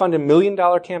 someone's going to fund $1 million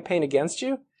campaign against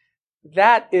you,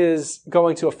 that is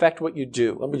going to affect what you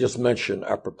do. Let me just mention,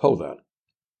 apropos that,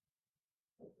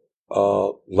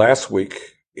 last week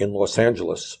in Los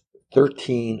Angeles,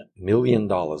 $13 million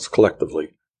collectively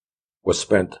was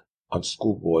spent on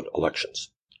school board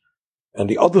elections. And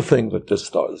the other thing that this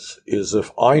does is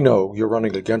if I know you're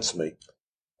running against me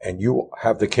and you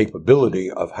have the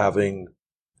capability of having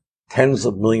tens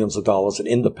of millions of dollars in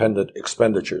independent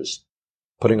expenditures,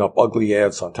 putting up ugly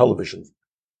ads on television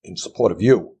in support of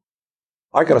you,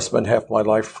 I got to spend half my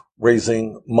life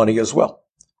raising money as well,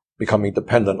 becoming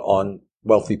dependent on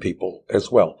wealthy people as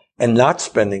well, and not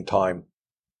spending time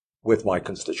with my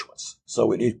constituents.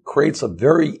 So it creates a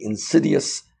very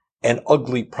insidious and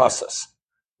ugly process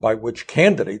by which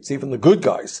candidates, even the good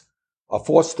guys, are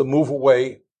forced to move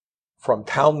away from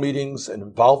town meetings and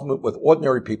involvement with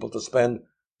ordinary people to spend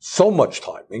so much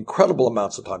time, incredible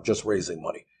amounts of time, just raising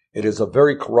money. It is a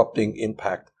very corrupting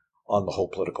impact on the whole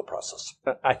political process.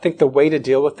 I think the way to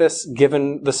deal with this,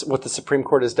 given what the Supreme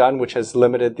Court has done, which has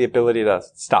limited the ability to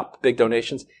stop big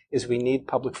donations, is we need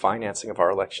public financing of our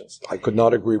elections. I could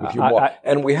not agree with you more.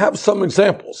 And we have some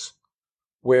examples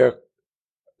where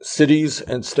cities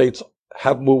and states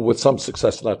have moved with some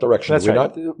success in that direction. That's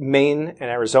right. Maine and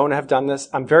Arizona have done this.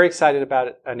 I'm very excited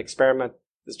about an experiment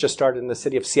that's just started in the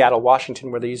city of Seattle,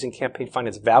 Washington, where they're using campaign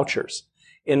finance vouchers.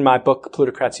 In my book,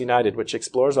 Plutocrats United, which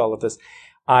explores all of this,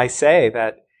 I say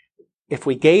that if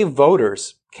we gave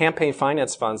voters campaign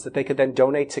finance funds that they could then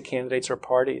donate to candidates or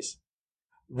parties,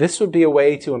 this would be a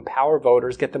way to empower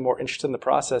voters, get them more interested in the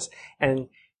process, and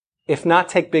if not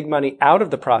take big money out of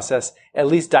the process, at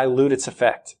least dilute its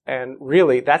effect. And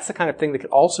really, that's the kind of thing that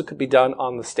could be done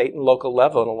on the state and local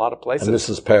level in a lot of places. And this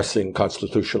is passing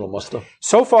constitutional muster?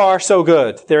 So far, so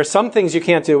good. There are some things you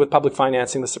can't do with public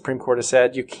financing, the Supreme Court has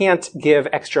said. You can't give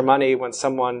extra money when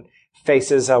someone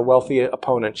faces a wealthy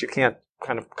opponent. You can't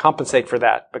kind of compensate for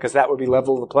that because that would be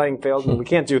level the playing field, and we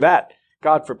can't do that.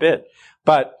 God forbid.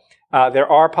 But there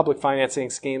are public financing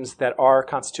schemes that are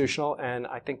constitutional, and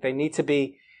I think they need to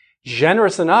be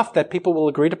generous enough that people will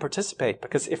agree to participate.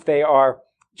 Because if they are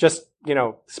just,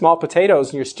 small potatoes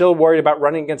and you're still worried about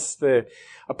running against the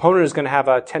opponent who's going to have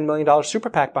a $10 million super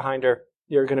PAC behind her,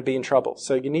 you're going to be in trouble.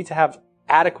 So you need to have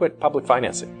adequate public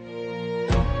financing.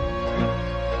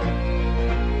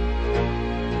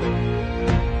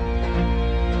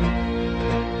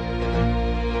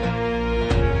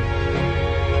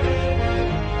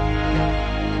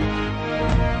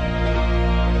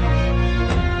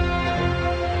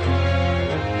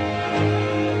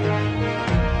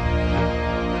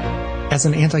 As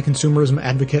an anti-consumerism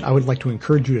advocate, I would like to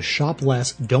encourage you to shop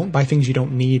less, don't buy things you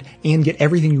don't need, and get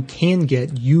everything you can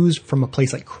get used from a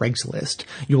place like Craigslist.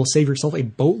 You will save yourself a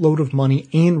boatload of money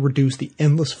and reduce the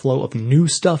endless flow of new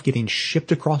stuff getting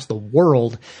shipped across the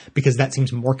world because that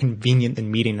seems more convenient than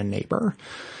meeting a neighbor.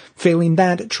 Failing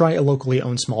that, try a locally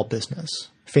owned small business.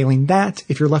 Failing that,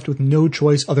 if you're left with no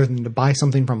choice other than to buy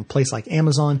something from a place like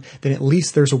Amazon, then at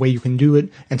least there's a way you can do it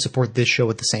and support this show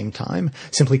at the same time.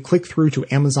 Simply click through to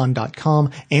Amazon.com,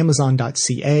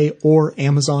 Amazon.ca, or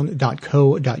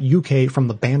Amazon.co.uk from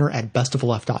the banner at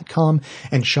bestofleft.com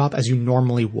and shop as you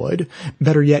normally would.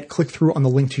 Better yet, click through on the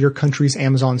link to your country's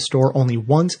Amazon store only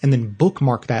once and then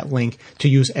bookmark that link to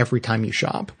use every time you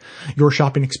shop. Your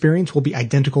shopping experience will be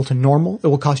identical to normal. It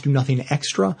will cost you nothing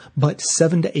extra, but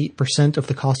 7 to 8% of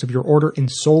the cost of your order in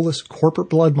soulless corporate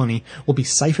blood money will be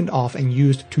siphoned off and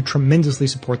used to tremendously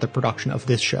support the production of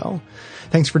this show.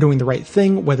 Thanks for doing the right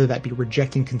thing, whether that be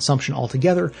rejecting consumption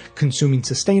altogether, consuming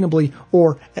sustainably,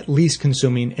 or at least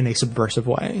consuming in a subversive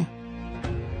way.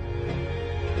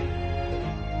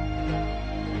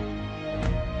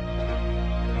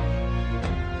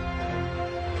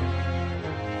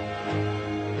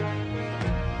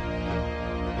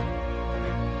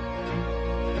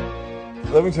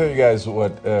 Let me tell you guys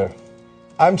what,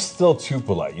 I'm still too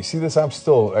polite. You see this? I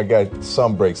got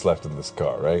some brakes left in this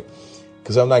car, right?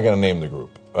 Because I'm not going to name the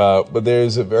group. But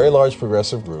there's a very large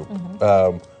progressive group.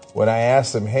 Mm-hmm. When I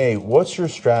asked them, hey, what's your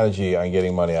strategy on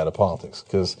getting money out of politics?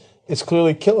 Because it's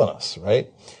clearly killing us, right?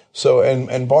 So,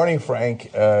 and Barney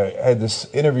Frank had this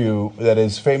interview that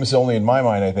is famous only in my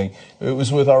mind, I think. It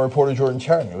was with our reporter, Jordan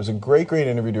Chariton. It was a great, great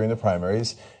interview during the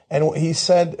primaries. And he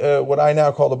said what I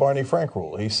now call the Barney Frank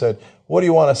rule. He said, what do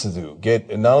you want us to do? Get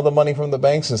none of the money from the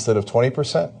banks instead of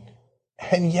 20%?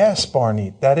 And yes,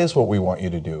 Barney, that is what we want you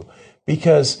to do.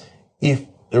 Because if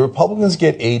the Republicans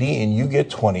get 80 and you get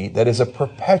 20, that is a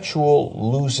perpetual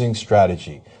losing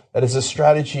strategy. That is a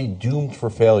strategy doomed for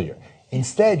failure.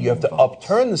 Instead, you have to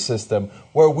upturn the system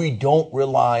where we don't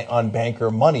rely on banker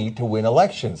money to win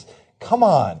elections. Come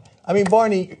on. I mean,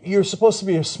 Barney, you're supposed to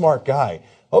be a smart guy.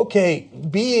 Okay,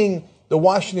 being the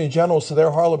Washington Generals to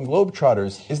their Harlem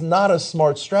Globetrotters is not a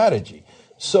smart strategy.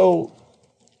 So,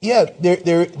 yeah,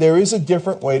 there is a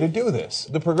different way to do this.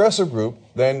 The progressive group,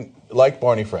 then, like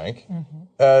Barney Frank,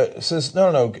 says,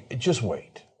 no, just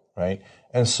wait, right?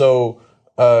 And so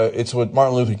it's what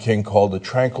Martin Luther King called the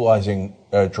tranquilizing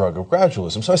drug of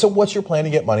gradualism. So I said, what's your plan to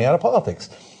get money out of politics?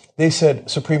 They said,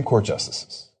 Supreme Court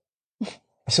justices.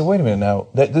 I said, wait a minute now,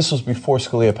 this was before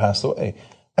Scalia passed away.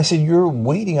 I said, you're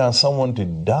waiting on someone to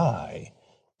die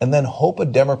and then hope a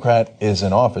Democrat is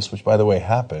in office, which, by the way,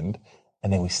 happened,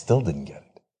 and then we still didn't get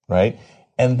it, right?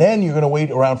 And then you're going to wait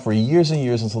around for years and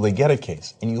years until they get a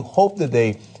case. And you hope that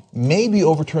they maybe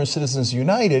overturn Citizens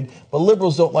United, but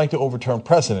liberals don't like to overturn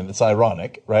precedent. It's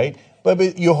ironic, right?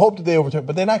 But you hope that they overturn,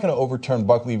 but they're not going to overturn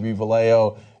Buckley v.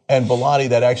 Vallejo and Bellotti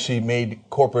that actually made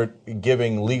corporate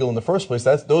giving legal in the first place.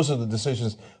 Those are the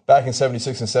decisions back in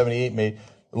 76 and 78 made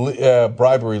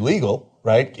bribery legal,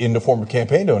 right, in the form of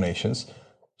campaign donations.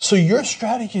 So your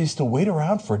strategy is to wait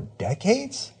around for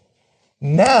decades?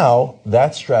 Now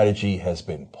that strategy has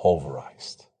been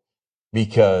pulverized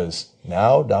because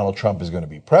now Donald Trump is going to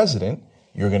be president.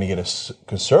 You're going to get a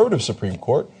conservative Supreme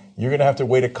Court. You're going to have to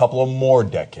wait a couple of more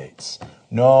decades.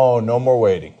 No more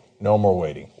waiting. No more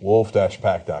waiting.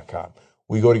 Wolf-Pack.com.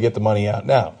 We go to get the money out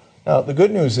now. Now, the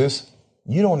good news is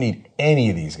you don't need any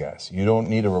of these guys. You don't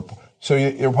need a so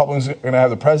the Republicans are going to have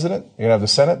the president, you're going to have the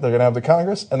Senate, they're going to have the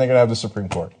Congress, and they're going to have the Supreme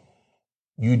Court.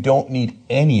 You don't need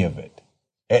any of it.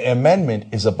 An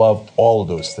amendment is above all of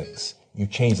those things. You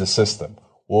change the system.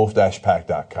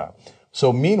 Wolf-Pack.com.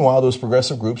 So meanwhile, those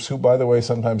progressive groups, who, by the way,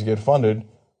 sometimes get funded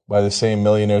by the same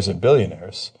millionaires and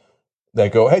billionaires,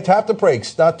 that go, hey, tap the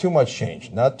brakes, not too much change,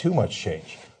 not too much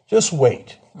change. Just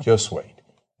wait. Just wait.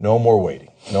 No more waiting.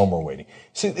 No more waiting.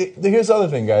 See, here's the other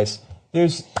thing, guys.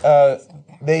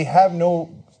 They have no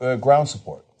ground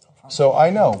support. So I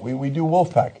know we do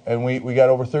Wolfpack, and we got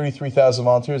over 33,000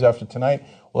 volunteers. After tonight,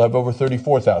 we'll have over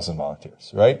 34,000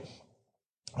 volunteers, right?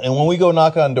 And when we go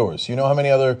knock on doors, you know how many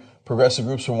other progressive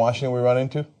groups from Washington we run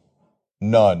into?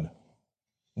 None.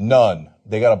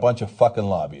 They got a bunch of fucking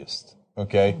lobbyists,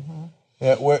 okay? Mm-hmm.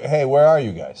 Yeah, where are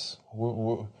you guys?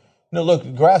 No, look,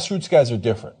 grassroots guys are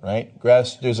different, right?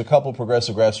 There's a couple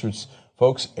progressive grassroots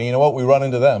folks, and you know what? We run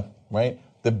into them, right?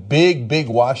 The big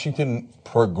Washington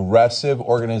progressive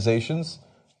organizations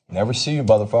never see you,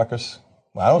 motherfuckers.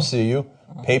 I don't see you.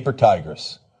 Paper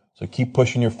tigers. So keep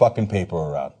pushing your fucking paper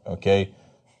around, okay?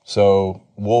 So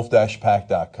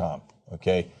wolf-pack.com,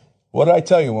 okay? What did I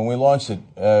tell you when we launched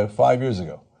it 5 years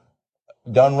ago?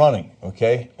 Done running,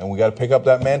 okay? And we got to pick up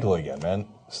that mantle again, man.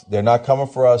 They're not coming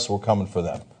for us. We're coming for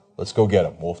them. Let's go get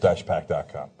them.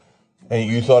 Wolf-pack.com. And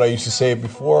you thought I used to say it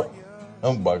before?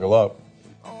 Don't buckle up.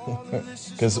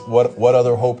 Because what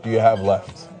other hope do you have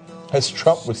left? As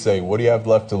Trump would say, what do you have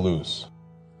left to lose?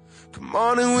 Come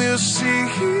on and we'll see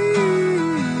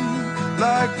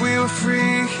like we were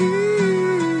free.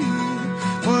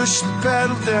 Push the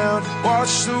pedal down,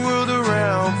 watch the world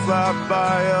around fly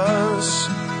by us.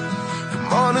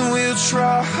 Come on and we'll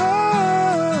try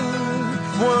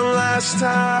one last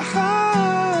time.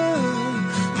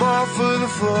 More for the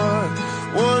flood,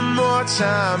 one more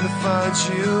time to find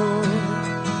you.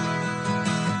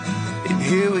 And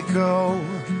here we go,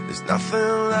 there's nothing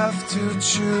left to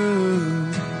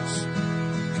choose.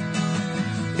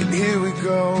 And here we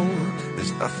go,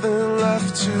 there's nothing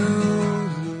left to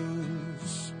lose.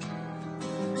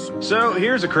 So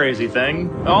here's a crazy thing.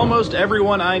 Almost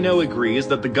everyone I know agrees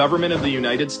that the government of the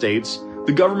United States,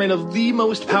 the government of the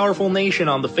most powerful nation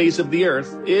on the face of the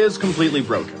earth, is completely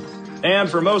broken. And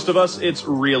for most of us, it's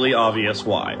really obvious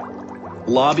why.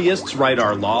 Lobbyists write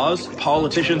our laws,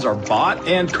 politicians are bought,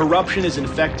 and corruption is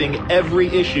infecting every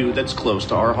issue that's close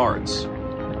to our hearts.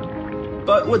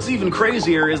 But what's even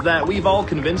crazier is that we've all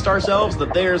convinced ourselves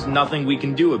that there's nothing we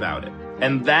can do about it.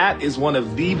 And that is one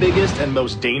of the biggest and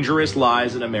most dangerous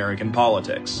lies in American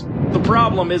politics. The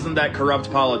problem isn't that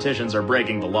corrupt politicians are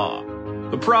breaking the law.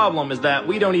 The problem is that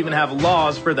we don't even have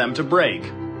laws for them to break.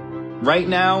 Right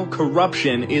now,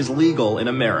 corruption is legal in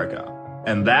America,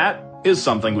 and that is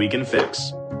something we can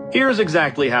fix. Here's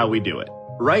exactly how we do it.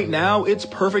 Right now, it's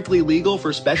perfectly legal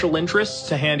for special interests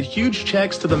to hand huge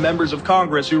checks to the members of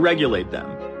Congress who regulate them.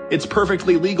 It's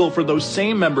perfectly legal for those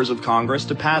same members of Congress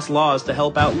to pass laws to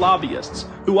help out lobbyists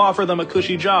who offer them a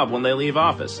cushy job when they leave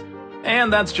office.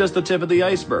 And that's just the tip of the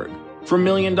iceberg. From $1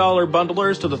 million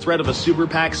bundlers to the threat of a super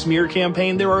PAC smear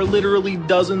campaign, there are literally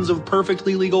dozens of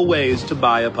perfectly legal ways to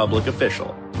buy a public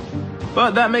official.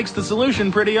 But that makes the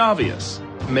solution pretty obvious.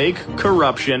 Make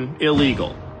corruption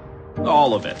illegal.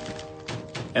 All of it.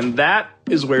 And that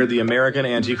is where the American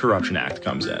Anti-Corruption Act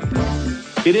comes in.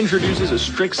 It introduces a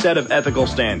strict set of ethical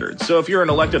standards. So if you're an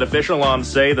elected official on,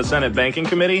 say, the Senate Banking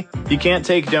Committee, you can't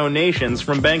take donations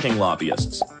from banking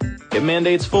lobbyists. It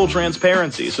mandates full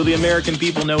transparency so the American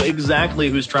people know exactly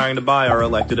who's trying to buy our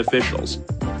elected officials.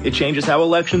 It changes how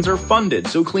elections are funded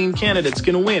so clean candidates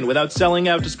can win without selling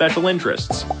out to special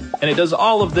interests. And it does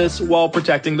all of this while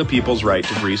protecting the people's right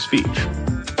to free speech.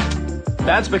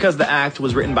 That's because the act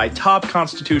was written by top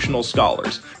constitutional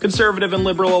scholars, conservative and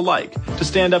liberal alike, to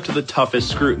stand up to the toughest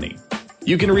scrutiny.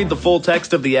 You can read the full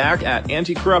text of the act at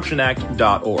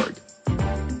anticorruptionact.org.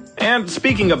 And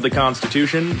speaking of the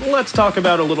Constitution, let's talk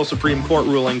about a little Supreme Court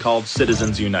ruling called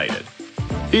Citizens United.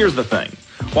 Here's the thing.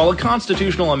 While a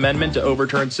constitutional amendment to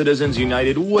overturn Citizens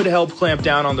United would help clamp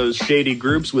down on those shady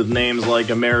groups with names like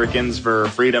Americans for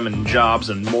Freedom and Jobs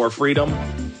and More Freedom,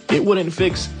 it wouldn't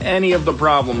fix any of the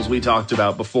problems we talked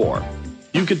about before.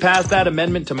 You could pass that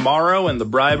amendment tomorrow and the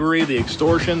bribery, the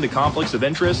extortion, the conflicts of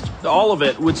interest, all of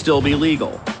it would still be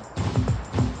legal.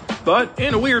 But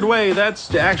in a weird way,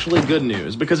 that's actually good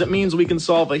news because it means we can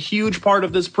solve a huge part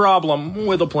of this problem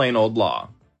with a plain old law.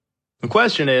 The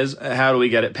question is, how do we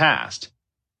get it passed?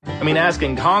 I mean,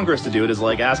 asking Congress to do it is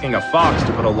like asking a fox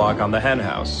to put a lock on the hen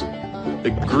house. The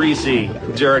greasy,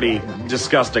 dirty,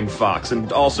 disgusting fox.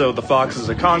 And also, the fox is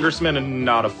a congressman and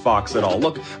not a fox at all.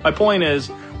 Look, my point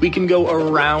is, we can go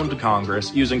around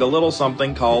Congress using a little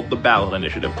something called the ballot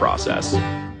initiative process.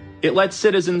 It lets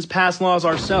citizens pass laws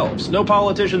ourselves, no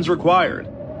politicians required.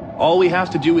 All we have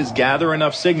to do is gather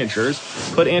enough signatures,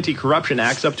 put anti-corruption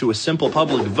acts up to a simple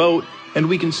public vote, and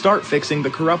we can start fixing the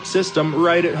corrupt system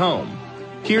right at home.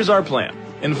 Here's our plan,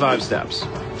 in 5 steps.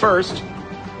 First,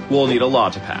 we'll need a law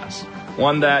to pass.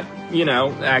 One that,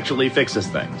 actually fixes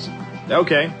things.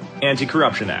 Okay,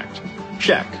 Anti-Corruption Act.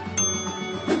 Check.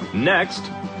 Next,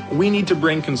 we need to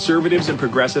bring conservatives and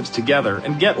progressives together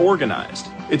and get organized.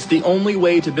 It's the only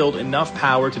way to build enough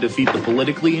power to defeat the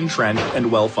politically entrenched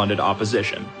and well-funded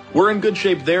opposition. We're in good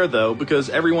shape there, though, because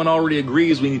everyone already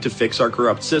agrees we need to fix our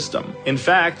corrupt system. In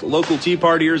fact, local Tea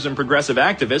Partiers and progressive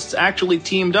activists actually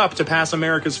teamed up to pass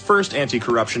America's first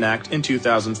Anti-Corruption Act in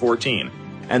 2014.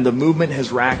 And the movement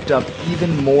has racked up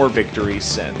even more victories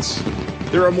since.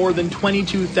 There are more than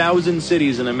 22,000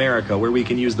 cities in America where we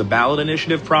can use the ballot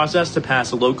initiative process to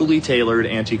pass locally tailored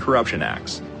anti-corruption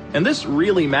acts. And this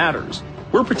really matters.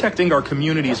 We're protecting our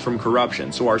communities from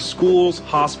corruption, so our schools,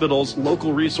 hospitals,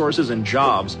 local resources, and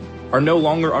jobs are no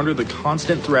longer under the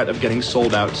constant threat of getting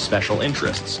sold out to special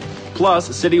interests. Plus,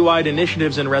 citywide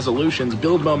initiatives and resolutions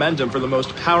build momentum for the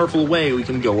most powerful way we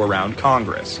can go around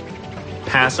Congress: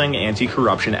 passing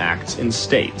anti-corruption acts in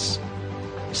states.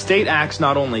 State acts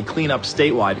not only clean up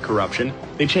statewide corruption,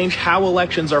 they change how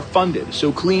elections are funded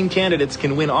so clean candidates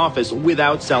can win office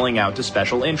without selling out to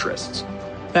special interests.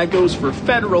 That goes for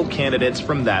federal candidates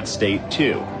from that state,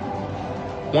 too.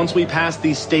 Once we pass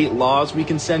these state laws, we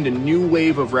can send a new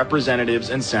wave of representatives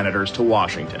and senators to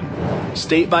Washington.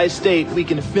 State by state, we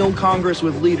can fill Congress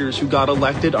with leaders who got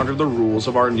elected under the rules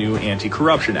of our new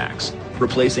anti-corruption acts,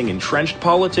 replacing entrenched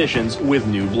politicians with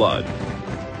new blood.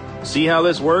 See how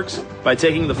this works? By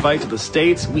taking the fight to the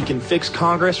states, we can fix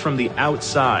Congress from the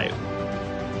outside.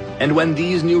 And when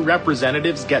these new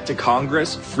representatives get to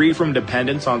Congress, free from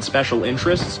dependence on special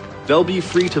interests, they'll be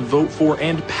free to vote for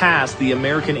and pass the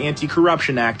American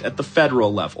Anti-Corruption Act at the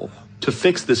federal level to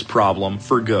fix this problem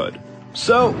for good.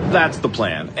 So that's the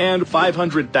plan, and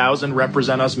 500,000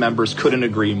 Represent Us members couldn't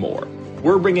agree more.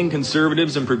 We're bringing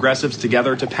conservatives and progressives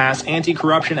together to pass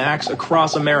anti-corruption acts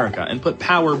across America and put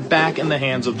power back in the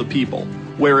hands of the people,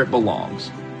 where it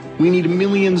belongs. We need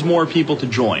millions more people to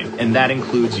join, and that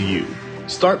includes you.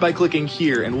 Start by clicking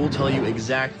here and we'll tell you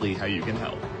exactly how you can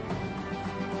help.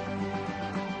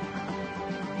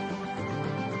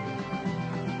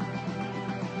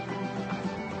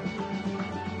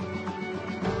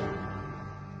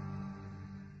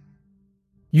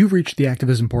 You've reached the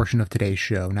activism portion of today's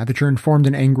show. Now that you're informed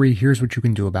and angry, here's what you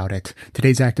can do about it.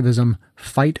 Today's activism: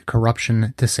 fight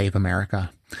corruption to save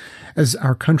America. As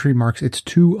our country marks its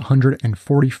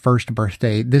 241st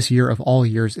birthday, this year of all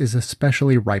years is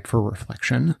especially ripe for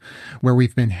reflection. Where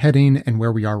we've been heading and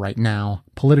where we are right now,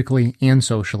 politically and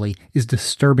socially, is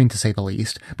disturbing to say the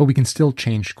least, but we can still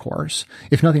change course.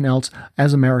 If nothing else,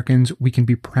 as Americans, we can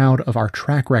be proud of our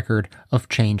track record of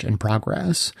change and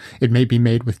progress. It may be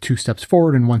made with 2 steps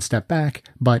forward and 1 step back,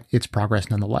 but it's progress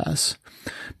nonetheless.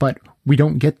 But we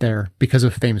don't get there because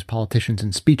of famous politicians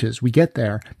and speeches. We get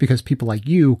there because people like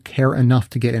you care enough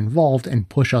to get involved and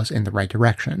push us in the right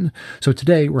direction. So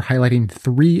today we're highlighting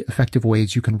 3 effective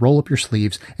ways you can roll up your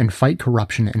sleeves and fight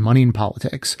corruption and money in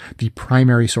politics, the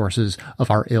primary sources of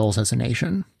our ills as a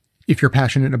nation. If you're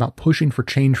passionate about pushing for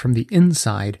change from the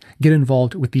inside, get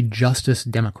involved with the Justice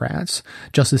Democrats.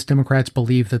 Justice Democrats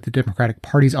believe that the Democratic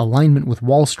Party's alignment with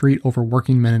Wall Street over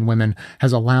working men and women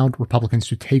has allowed Republicans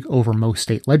to take over most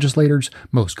state legislators,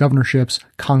 most governorships,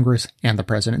 Congress, and the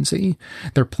presidency.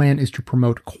 Their plan is to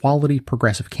promote quality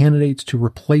progressive candidates to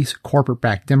replace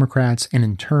corporate-backed Democrats and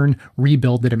in turn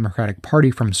rebuild the Democratic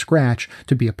Party from scratch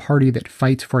to be a party that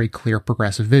fights for a clear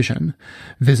progressive vision.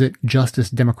 Visit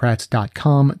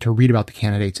justicedemocrats.com to read about the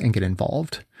candidates and get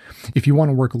involved. If you want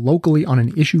to work locally on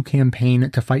an issue campaign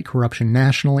to fight corruption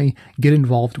nationally, get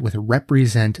involved with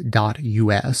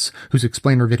Represent.us, whose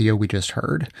explainer video we just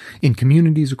heard. In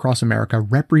communities across America,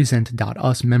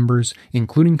 Represent.us members,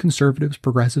 including conservatives,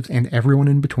 progressives, and everyone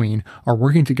in between, are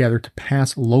working together to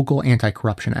pass local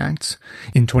anti-corruption acts.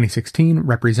 In 2016,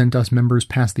 Represent Us members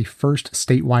passed the first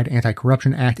statewide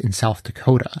anti-corruption act in South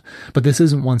Dakota. But this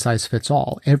isn't one size fits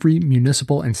all. Every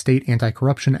municipal and state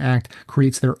anti-corruption act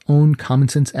creates their own common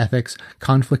sense ethics,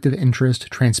 conflict of interest,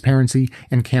 transparency,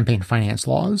 and campaign finance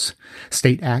laws.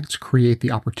 State acts create the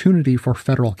opportunity for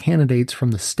federal candidates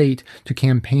from the state to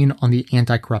campaign on the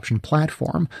anti-corruption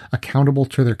platform, accountable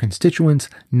to their constituents,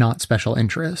 not special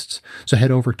interests. So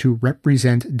head over to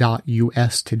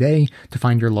represent.us today to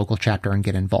find your local chapter and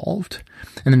get involved.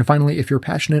 And then finally, if you're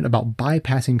passionate about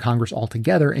bypassing Congress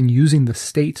altogether and using the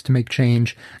states to make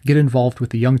change, get involved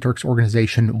with the Young Turks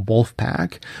organization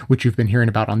Wolfpack, which you've been hearing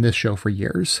about on this show for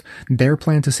years. Their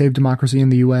plan to save democracy in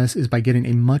the U.S. is by getting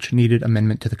a much-needed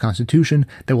amendment to the Constitution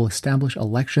that will establish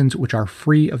elections which are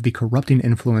free of the corrupting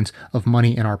influence of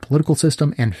money in our political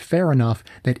system and fair enough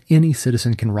that any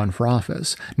citizen can run for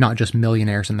office, not just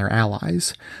millionaires and their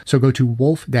allies. So go to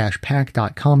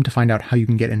wolf-pack.com to find out how you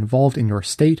can get involved in your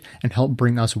state and help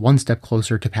bring us one step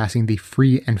closer to passing the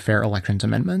Free and Fair Elections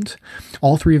Amendment.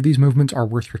 All 3 of these movements are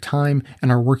worth your time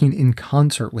and are working in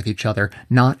concert with each other,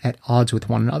 not at odds with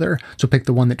one another. So pick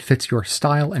the one that fits your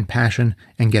style and passion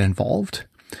and get involved.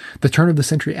 The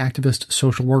turn-of-the-century activist,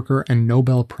 social worker, and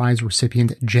Nobel Prize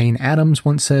recipient Jane Addams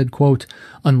once said, quote,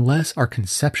 "Unless our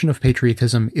conception of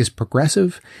patriotism is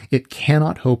progressive, it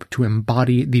cannot hope to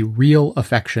embody the real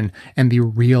affection and the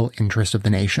real interest of the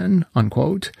nation,"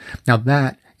 unquote. Now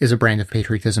that is a brand of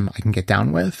patriotism I can get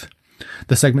down with.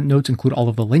 The segment notes include all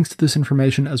of the links to this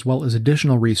information as well as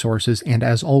additional resources, and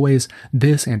as always,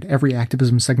 this and every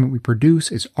activism segment we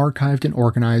produce is archived and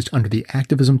organized under the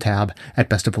Activism tab at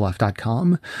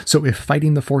bestoftheleft.com. So if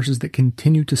fighting the forces that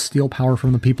continue to steal power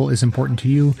from the people is important to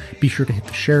you, be sure to hit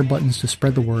the share buttons to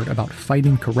spread the word about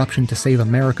fighting corruption to save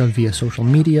America via social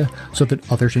media so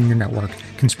that others in your network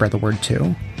can spread the word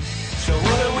too. So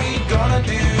what are we gonna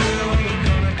do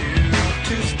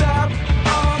to stop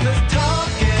all this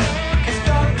talking and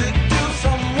start to do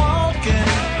some walking?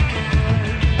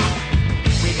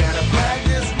 We gotta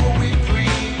practice what we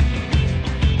preach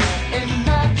and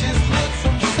not just look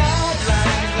from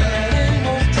sidelines, letting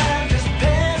more time just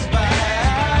pass by.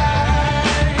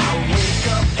 I wake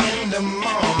up in the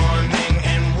morning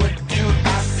and what do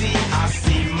I see? I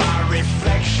see my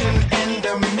reflection in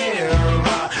the mirror.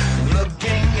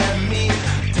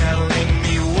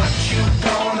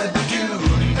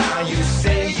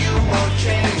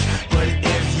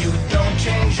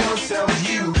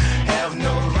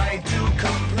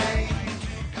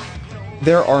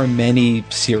 There are many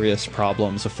serious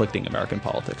problems afflicting American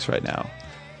politics right now,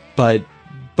 but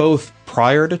both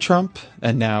prior to Trump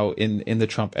and now in the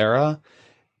Trump era,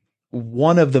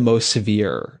 one of the most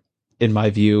severe, in my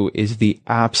view, is the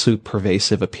absolute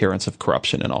pervasive appearance of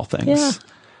corruption in all things.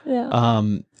 Yeah.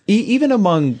 Even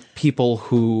among people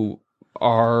who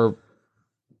are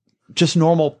just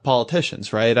normal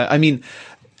politicians, right? I mean,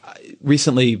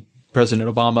 recently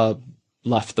President Obama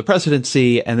left the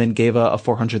presidency and then gave a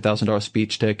 $400,000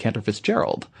 speech to Cantor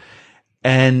Fitzgerald.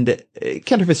 And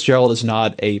Cantor Fitzgerald is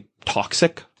not a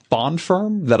toxic bond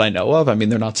firm that I know of. I mean,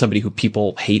 they're not somebody who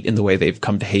people hate in the way they've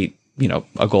come to hate,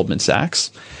 a Goldman Sachs.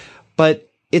 But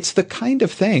it's the kind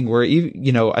of thing where,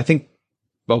 I think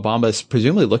Obama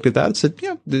presumably looked at that and said,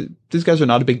 yeah, these guys are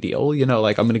not a big deal. You know,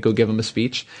 like, I'm going to go give them a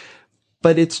speech.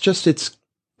 But it's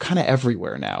kind of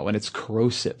everywhere now, and it's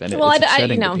corrosive, and it's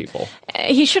upsetting to people.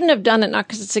 He shouldn't have done it, not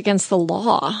because it's against the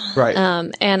law. Right.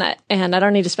 And I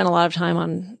don't need to spend a lot of time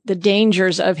on the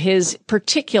dangers of his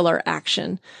particular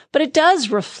action, but it does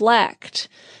reflect,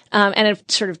 and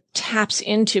it sort of taps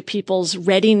into people's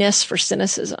readiness for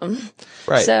cynicism.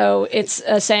 Right. So it's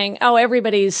saying, oh,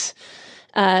 everybody's,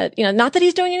 not that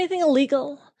he's doing anything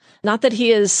illegal, not that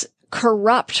he is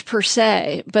corrupt per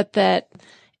se, but that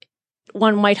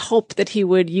one might hope that he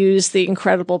would use the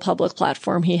incredible public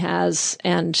platform he has,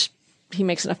 and he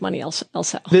makes enough money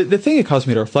elsewhere. The thing it caused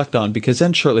me to reflect on, because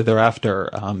then shortly thereafter,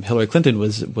 Hillary Clinton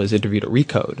was interviewed at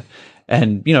Recode,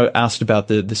 and asked about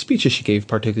the speeches she gave,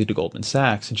 particularly to Goldman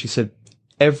Sachs, and she said,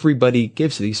 everybody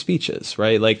gives these speeches,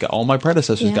 right? Like, all my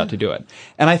predecessors got to do it.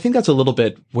 And I think that's a little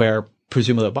bit where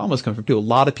presumably Obama's come from too. A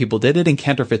lot of people did it, and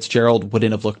Cantor Fitzgerald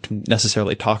wouldn't have looked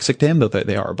necessarily toxic to him, though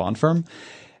they are a bond firm.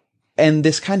 And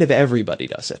this kind of everybody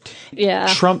does it. Yeah.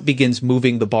 Trump begins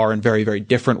moving the bar in very, very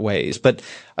different ways. But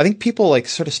I think people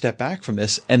sort of step back from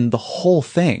this, and the whole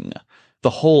thing, the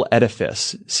whole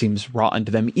edifice seems rotten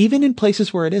to them, even in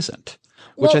places where it isn't,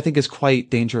 which I think is quite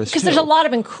dangerous too. Because there's a lot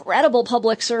of incredible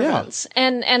public servants.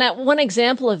 Yeah. And one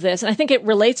example of this, and I think it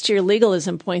relates to your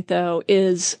legalism point though,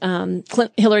 is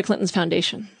Hillary Clinton's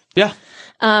foundation. Yeah.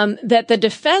 That the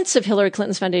defense of Hillary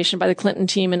Clinton's foundation by the Clinton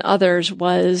team and others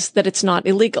was that it's not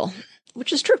illegal,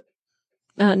 which is true.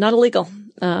 Not illegal.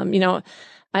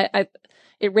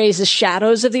 It raises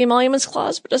shadows of the Emoluments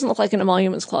Clause, but doesn't look like an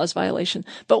Emoluments Clause violation.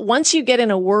 But once you get in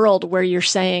a world where you're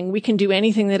saying we can do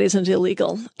anything that isn't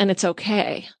illegal and it's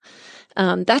okay,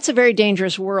 that's a very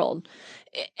dangerous world.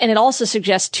 And it also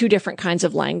suggests two different kinds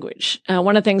of language.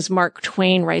 One of the things Mark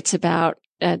Twain writes about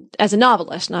as a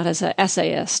novelist, not as an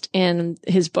essayist, in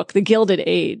his book, The Gilded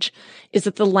Age, is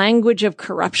that the language of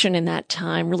corruption in that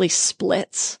time really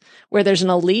splits, where there's an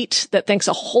elite that thinks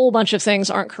a whole bunch of things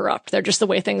aren't corrupt. They're just the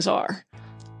way things are.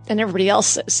 And everybody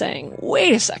else is saying,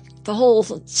 wait a second, the whole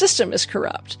system is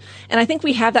corrupt. And I think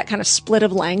we have that kind of split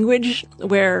of language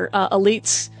where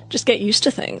elites just get used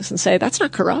to things and say, that's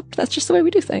not corrupt. That's just the way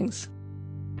we do things.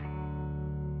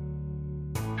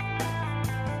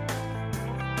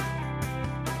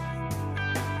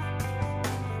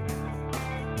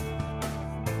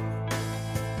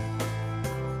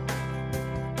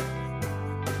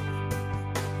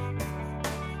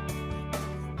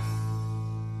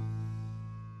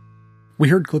 We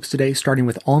heard clips today starting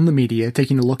with On the Media,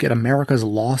 taking a look at America's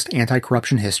lost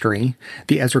anti-corruption history.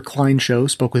 The Ezra Klein Show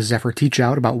spoke with Zephyr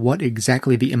Teachout about what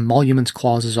exactly the Emoluments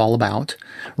Clause is all about.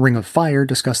 Ring of Fire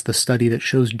discussed the study that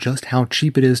shows just how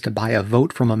cheap it is to buy a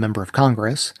vote from a member of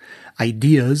Congress.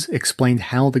 Ideas explained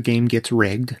how the game gets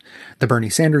rigged. The Bernie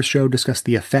Sanders Show discussed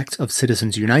the effects of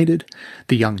Citizens United.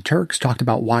 The Young Turks talked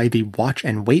about why the watch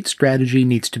and wait strategy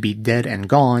needs to be dead and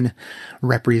gone.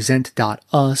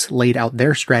 Represent.us laid out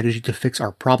their strategy to fix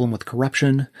our problem with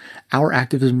corruption. Our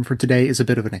activism for today is a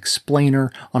bit of an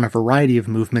explainer on a variety of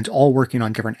movements, all working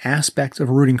on different aspects of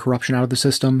rooting corruption out of the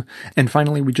system. And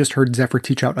finally, we just heard Zephyr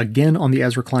Teachout again on the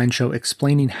Ezra Klein Show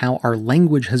explaining how our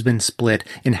language has been split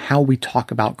in how we talk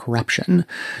about corruption.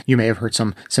 You may have heard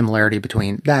some similarity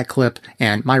between that clip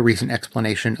and my recent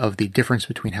explanation of the difference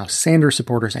between how Sanders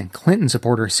supporters and Clinton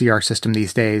supporters see our system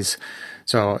these days.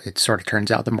 So it sort of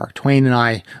turns out that Mark Twain and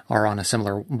I are on a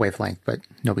similar wavelength, but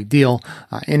no big deal.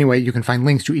 Anyway, you can find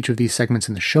links to each of these segments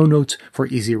in the show notes for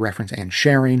easy reference and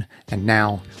sharing. And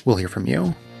now we'll hear from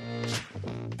you.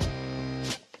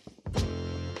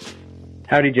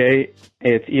 Howdy, Jay.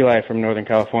 It's Eli from Northern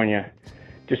California.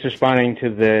 Just responding to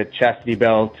the chastity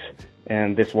belt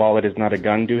and this wallet is not a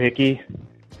gun doohickey.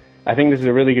 I think this is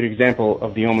a really good example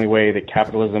of the only way that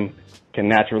capitalism can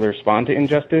naturally respond to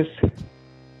injustice,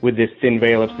 with this thin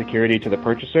veil of security to the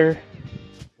purchaser.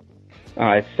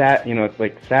 It's sad,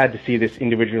 it's sad to see this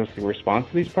individualistic response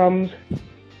to these problems,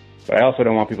 but I also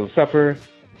don't want people to suffer,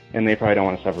 and they probably don't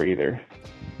want to suffer either.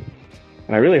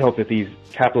 And I really hope that these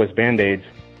capitalist band-aids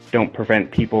don't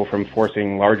prevent people from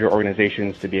forcing larger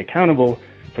organizations to be accountable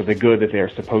for the good that they are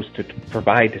supposed to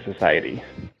provide to society.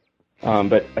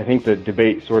 But I think the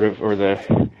debate or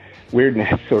the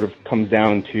weirdness sort of comes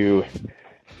down to,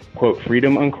 quote,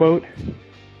 freedom, unquote.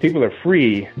 People are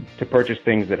free to purchase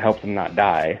things that help them not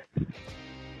die.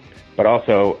 But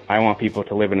also, I want people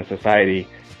to live in a society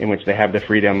in which they have the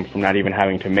freedom from not even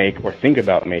having to make or think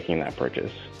about making that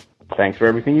purchase. Thanks for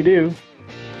everything you do.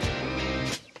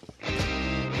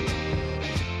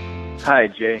 Hi,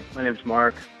 Jay. My name's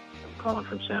Mark. I'm calling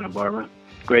from Santa Barbara.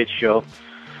 Great show,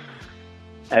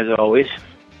 as always.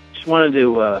 Just wanted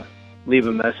to leave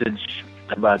a message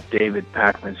about David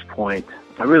Pakman's point.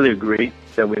 I really agree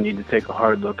that we need to take a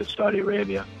hard look at Saudi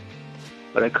Arabia.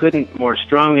 But I couldn't more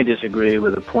strongly disagree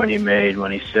with the point he made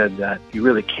when he said that you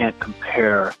really can't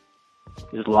compare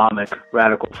Islamic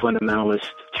radical fundamentalist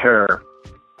terror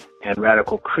and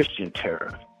radical Christian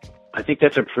terror. I think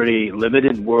that's a pretty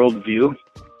limited worldview.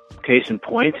 Case in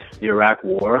point, the Iraq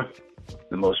War,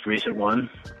 the most recent one.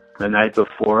 The night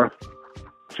before,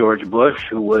 George Bush,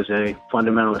 who was a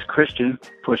fundamentalist Christian,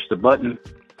 pushed the button.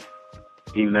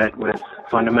 He met with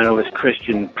fundamentalist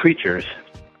Christian preachers,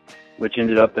 which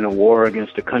ended up in a war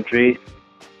against a country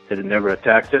that had never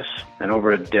attacked us, and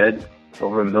over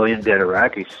 1 million dead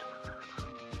Iraqis.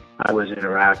 I was in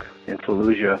Iraq, in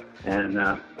Fallujah, and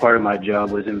part of my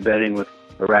job was embedding with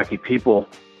Iraqi people.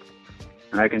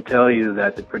 And I can tell you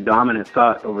that the predominant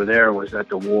thought over there was that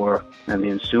the war and the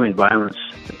ensuing violence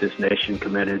that this nation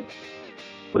committed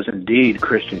was indeed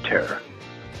Christian terror.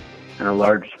 And a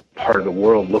large part of the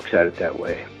world looks at it that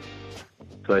way.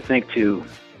 So I think to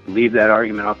leave that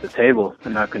argument off the table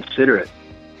and not consider it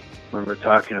when we're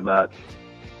talking about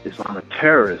Islamic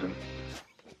terrorism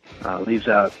leaves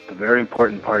out a very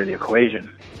important part of the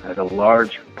equation, as a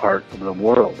large part of the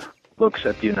world looks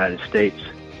at the United States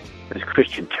as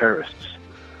Christian terrorists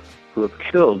who have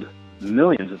killed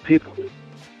millions of people.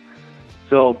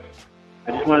 So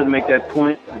I just wanted to make that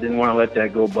point. I didn't want to let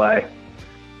that go by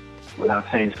without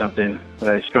saying something, but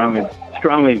I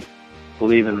strongly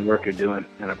believe in the work you're doing,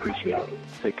 and I appreciate it.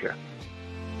 Take care.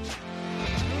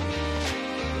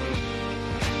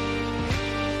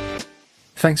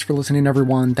 Thanks for listening,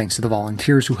 everyone. Thanks to the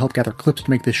volunteers who helped gather clips to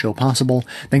make this show possible.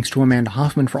 Thanks to Amanda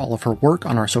Hoffman for all of her work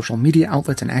on our social media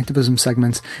outlets and activism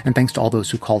segments. And thanks to all those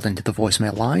who called into the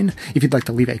voicemail line. If you'd like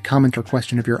to leave a comment or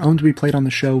question of your own to be played on the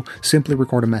show, simply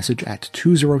record a message at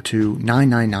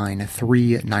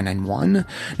 202-999-3991.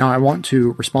 Now, I want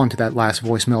to respond to that last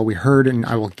voicemail we heard, and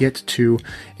I will get to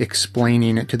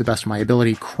explaining, to the best of my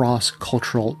ability,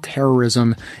 cross-cultural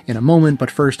terrorism in a moment. But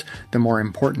first, the more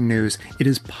important news. It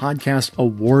is podcast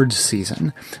awards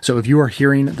season. So if you are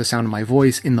hearing the sound of my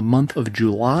voice in the month of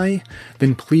July,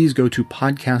 then please go to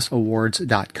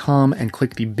podcastawards.com and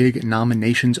click the big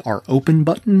nominations are open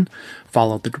button,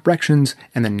 follow the directions,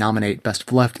 and then nominate Best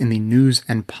of Left in the news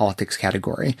and politics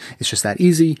category. It's just that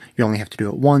easy. You only have to do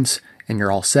it once and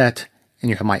you're all set, and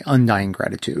you have my undying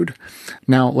gratitude.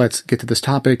 Now let's get to this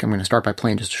topic. I'm going to start by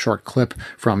playing just a short clip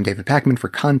from David Pakman for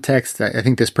context. I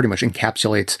think this pretty much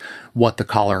encapsulates what the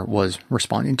caller was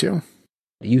responding to.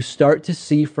 You start to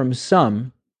see from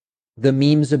some the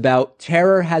memes about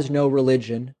terror has no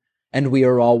religion and we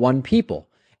are all one people,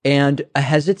 and a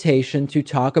hesitation to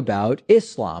talk about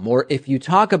Islam. Or if you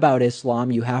talk about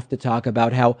Islam, you have to talk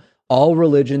about how all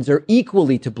religions are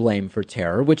equally to blame for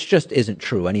terror, which just isn't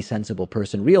true. Any sensible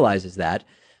person realizes that.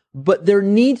 But there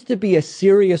needs to be a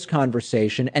serious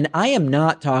conversation, and I am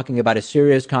not talking about a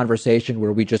serious conversation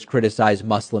where we just criticize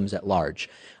Muslims at large.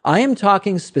 I am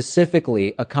talking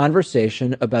specifically a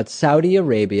conversation about Saudi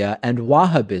Arabia and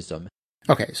Wahhabism.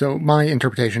 Okay, so my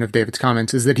interpretation of David's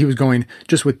comments is that he was going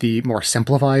just with the more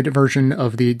simplified version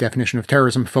of the definition of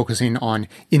terrorism, focusing on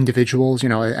individuals,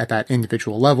 at that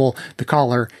individual level. The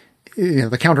caller,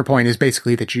 the counterpoint is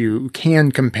basically that you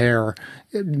can compare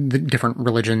the different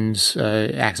religions'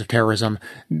 acts of terrorism.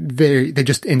 They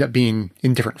just end up being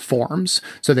in different forms,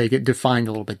 so they get defined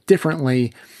a little bit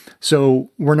differently.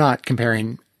 So we're not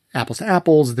comparing apples to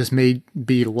apples. This may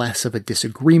be less of a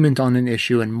disagreement on an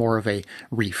issue and more of a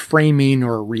reframing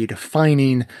or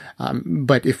redefining.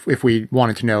 But if we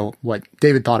wanted to know what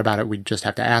David thought about it, we'd just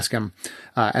have to ask him.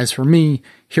 As for me,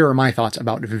 here are my thoughts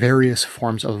about various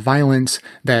forms of violence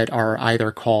that are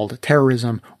either called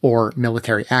terrorism or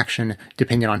military action,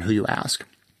 depending on who you ask.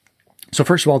 So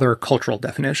first of all, there are cultural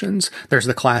definitions. There's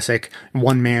the classic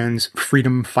one man's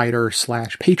freedom fighter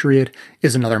 / patriot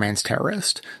is another man's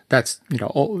terrorist. That's,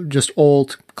 just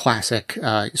old classic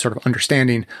sort of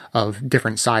understanding of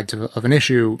different sides of an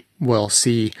issue will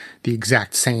see the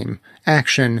exact same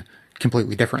action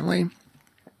completely differently.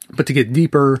 But to get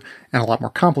deeper and a lot more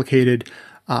complicated,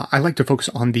 I like to focus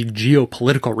on the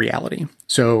geopolitical reality.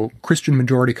 So Christian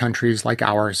majority countries like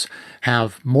ours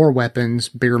have more weapons,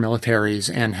 bigger militaries,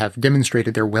 and have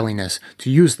demonstrated their willingness to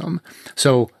use them.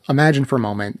 So imagine for a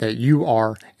moment that you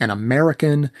are an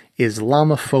American,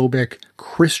 Islamophobic,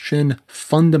 Christian,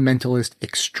 fundamentalist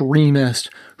extremist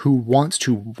who wants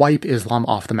to wipe Islam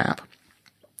off the map.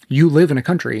 You live in a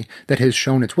country that has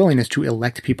shown its willingness to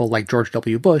elect people like George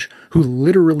W. Bush, who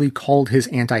literally called his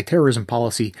anti-terrorism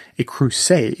policy a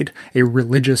crusade, a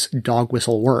religious dog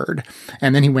whistle word.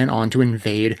 And then he went on to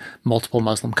invade multiple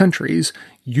Muslim countries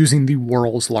using the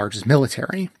world's largest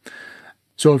military.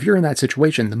 So if you're in that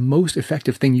situation, the most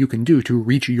effective thing you can do to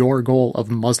reach your goal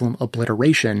of Muslim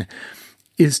obliteration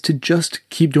is to just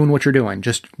keep doing what you're doing.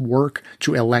 Just work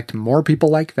to elect more people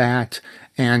like that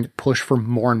and push for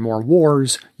more and more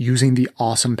wars using the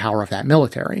awesome power of that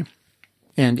military.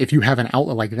 And if you have an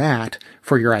outlet like that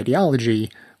for your ideology,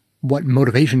 what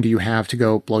motivation do you have to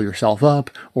go blow yourself up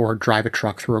or drive a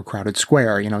truck through a crowded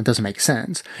square? It doesn't make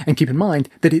sense. And keep in mind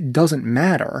that it doesn't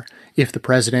matter if the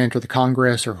president or the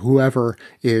Congress or whoever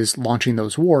is launching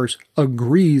those wars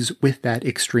agrees with that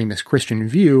extremist Christian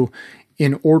view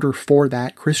in order for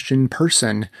that Christian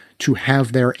person to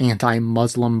have their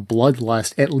anti-Muslim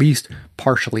bloodlust at least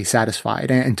partially satisfied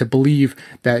and to believe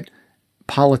that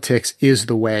politics is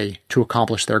the way to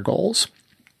accomplish their goals.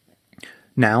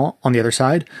 Now, on the other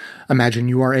side, imagine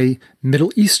you are a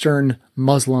Middle Eastern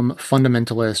Muslim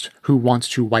fundamentalist who wants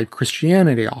to wipe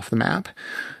Christianity off the map.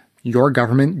 Your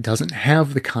government doesn't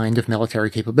have the kind of military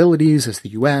capabilities as the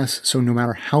US, so no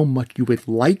matter how much you would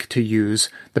like to use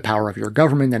the power of your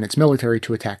government and its military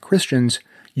to attack Christians,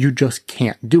 you just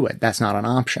can't do it. That's not an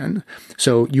option.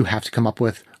 So you have to come up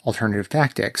with alternative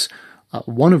tactics.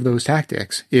 One of those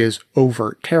tactics is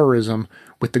overt terrorism,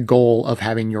 with the goal of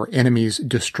having your enemies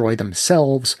destroy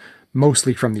themselves,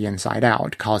 mostly from the inside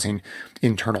out, causing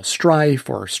internal strife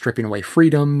or stripping away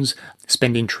freedoms,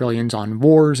 spending trillions on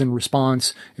wars in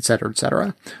response, etc.,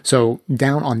 etc. So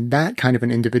down on that kind of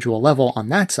an individual level on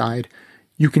that side,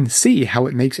 you can see how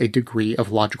it makes a degree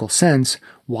of logical sense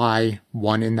why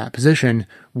one in that position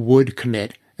would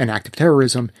commit an act of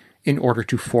terrorism in order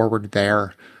to forward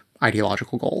their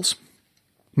ideological goals.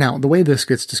 Now, the way this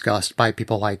gets discussed by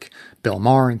people like Bill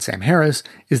Maher and Sam Harris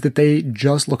is that they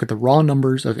just look at the raw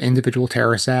numbers of individual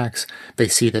terrorist acts. They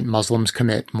see that Muslims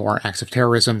commit more acts of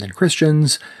terrorism than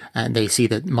Christians, and they see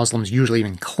that Muslims usually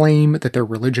even claim that their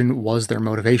religion was their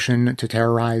motivation to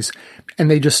terrorize,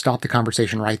 and they just stop the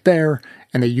conversation right there,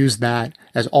 and they use that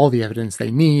as all the evidence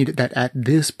they need that at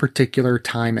this particular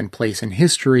time and place in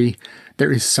history,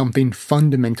 there is something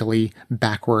fundamentally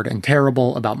backward and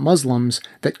terrible about Muslims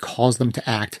that caused them to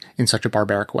act in such a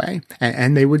barbaric way.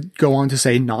 And they would go on to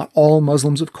say not all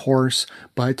Muslims, of course,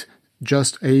 but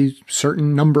just a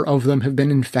certain number of them have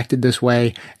been infected this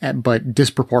way, but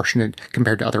disproportionate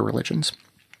compared to other religions.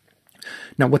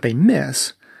 Now, what they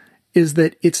miss is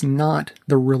that it's not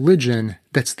the religion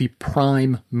that's the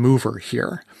prime mover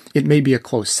here. It may be a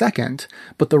close second,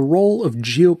 but the role of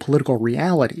geopolitical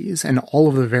realities and all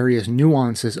of the various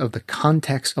nuances of the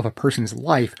context of a person's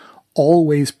life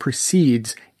always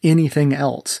precedes anything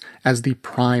else as the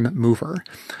prime mover.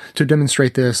 To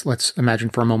demonstrate this, let's imagine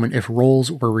for a moment if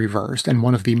roles were reversed and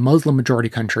one of the Muslim majority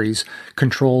countries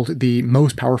controlled the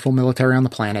most powerful military on the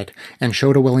planet and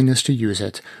showed a willingness to use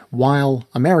it, while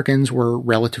Americans were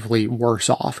relatively worse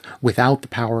off without the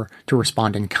power to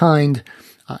respond in kind.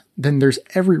 Then there's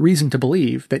every reason to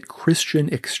believe that Christian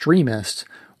extremists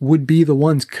would be the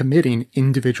ones committing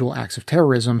individual acts of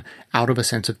terrorism out of a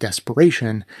sense of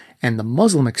desperation, and the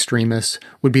Muslim extremists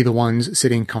would be the ones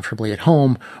sitting comfortably at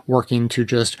home, working to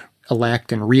just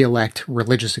elect and re-elect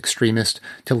religious extremists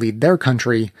to lead their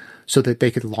country so that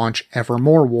they could launch ever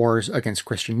more wars against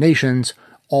Christian nations,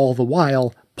 all the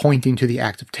while pointing to the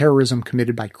act of terrorism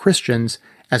committed by Christians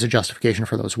as a justification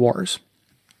for those wars.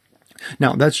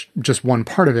 Now, that's just one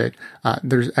part of it.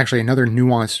 There's actually another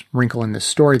nuanced wrinkle in this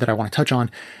story that I want to touch on,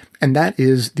 and that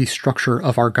is the structure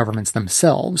of our governments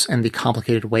themselves and the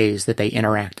complicated ways that they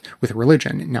interact with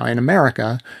religion. Now, in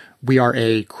America, we are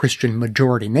a Christian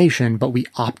majority nation, but we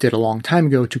opted a long time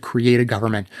ago to create a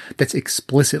government that's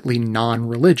explicitly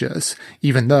non-religious,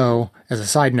 even though, as a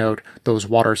side note, those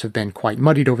waters have been quite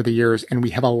muddied over the years, and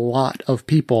we have a lot of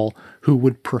people who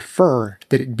would prefer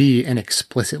that it be an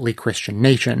explicitly Christian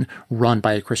nation run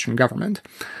by a Christian government.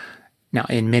 Now,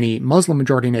 in many Muslim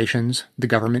majority nations, the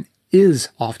government is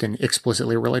often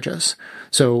explicitly religious.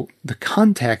 So the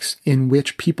context in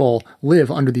which people live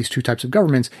under these two types of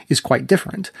governments is quite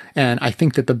different. And I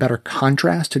think that the better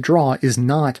contrast to draw is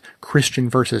not Christian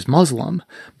versus Muslim,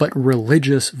 but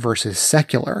religious versus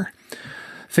secular.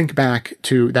 Think back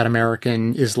to that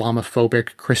American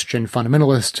Islamophobic Christian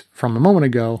fundamentalist from a moment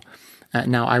ago.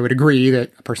 Now, I would agree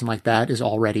that a person like that is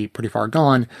already pretty far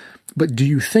gone, but do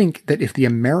you think that if the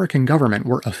American government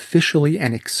were officially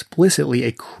and explicitly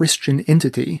a Christian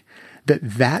entity, that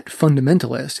that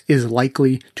fundamentalist is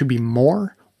likely to be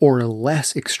more or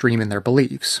less extreme in their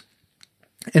beliefs?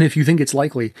 And if you think it's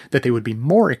likely that they would be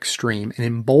more extreme and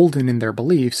emboldened in their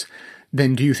beliefs,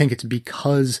 then do you think it's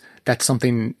because that's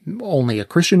something only a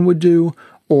Christian would do?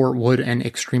 Or would an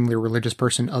extremely religious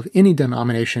person of any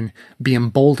denomination be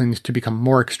emboldened to become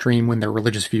more extreme when their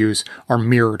religious views are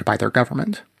mirrored by their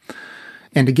government?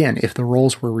 And again, if the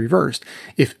roles were reversed,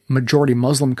 if majority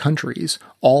Muslim countries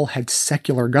all had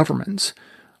secular governments,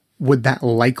 would that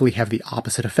likely have the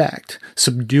opposite effect,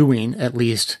 subduing, at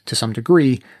least to some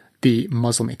degree, the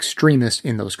Muslim extremists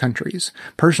in those countries?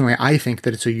 Personally, I think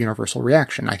that it's a universal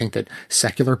reaction. I think that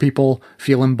secular people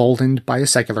feel emboldened by a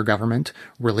secular government,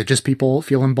 religious people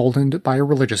feel emboldened by a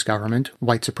religious government,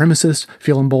 white supremacists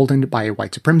feel emboldened by a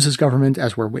white supremacist government,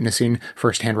 as we're witnessing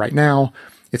firsthand right now,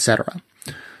 etc.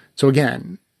 So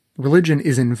again, religion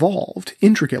is involved,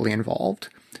 intricately involved,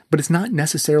 but it's not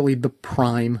necessarily the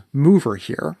prime mover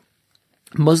here.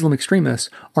 Muslim extremists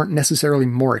aren't necessarily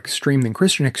more extreme than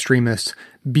Christian extremists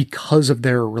because of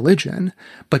their religion,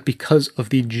 but because of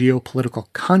the geopolitical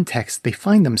context they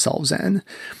find themselves in.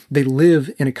 They live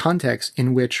in a context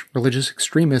in which religious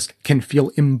extremists can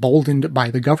feel emboldened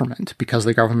by the government because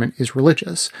the government is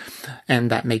religious,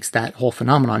 and that makes that whole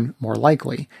phenomenon more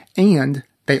likely. And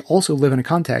they also live in a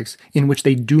context in which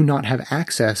they do not have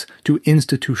access to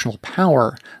institutional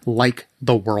power like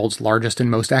the world's largest and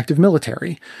most active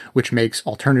military, which makes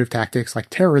alternative tactics like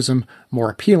terrorism more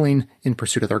appealing in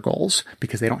pursuit of their goals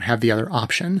because they don't have the other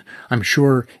option. I'm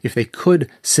sure if they could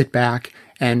sit back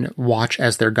and watch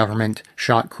as their government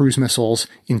shot cruise missiles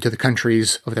into the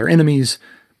countries of their enemies,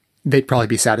 they'd probably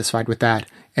be satisfied with that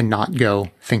and not go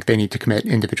think they need to commit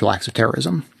individual acts of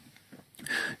terrorism.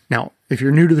 Now, if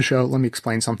you're new to the show, let me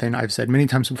explain something I've said many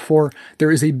times before.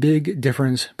 There is a big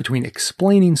difference between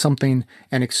explaining something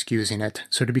and excusing it.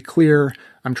 So to be clear,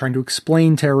 I'm trying to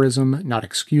explain terrorism, not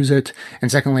excuse it.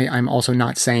 And secondly, I'm also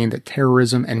not saying that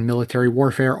terrorism and military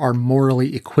warfare are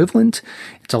morally equivalent.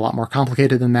 It's a lot more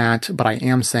complicated than that, but I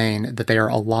am saying that they are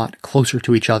a lot closer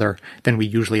to each other than we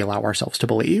usually allow ourselves to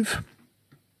believe.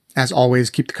 As always,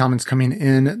 keep the comments coming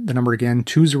in. The number again,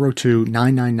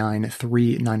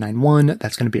 202-999-3991.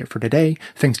 That's going to be it for today.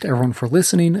 Thanks to everyone for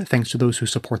listening. Thanks to those who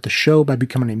support the show by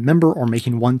becoming a member or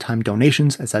making one-time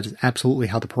donations, as that is absolutely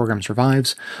how the program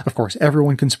survives. Of course,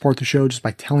 everyone can support the show just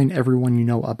by telling everyone you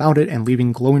know about it and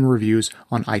leaving glowing reviews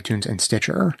on iTunes and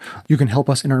Stitcher. You can help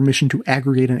us in our mission to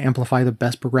aggregate and amplify the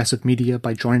best progressive media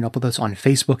by joining up with us on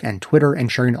Facebook and Twitter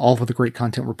and sharing all of the great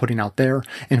content we're putting out there.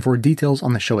 And for details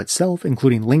on the show itself,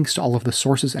 including links to all of the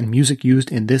sources and music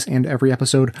used in this and every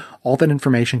episode, all that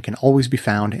information can always be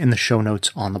found in the show notes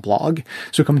on the blog.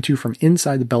 So coming to you from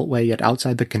inside the Beltway yet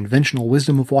outside the conventional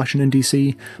wisdom of Washington,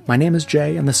 D.C., my name is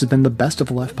Jay, and this has been the Best of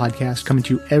the Left podcast, coming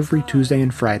to you every Tuesday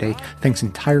and Friday, thanks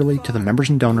entirely to the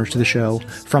members and donors to the show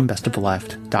from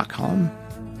bestoftheleft.com.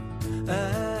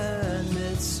 And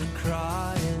it's a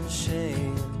crying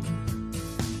shame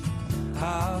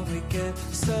how we get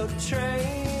so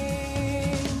trained.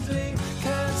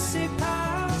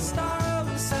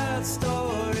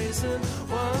 Stories and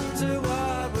wonder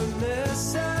what we're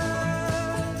missing.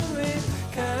 We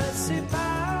can't see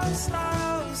past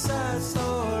our sad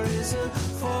stories and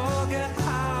forget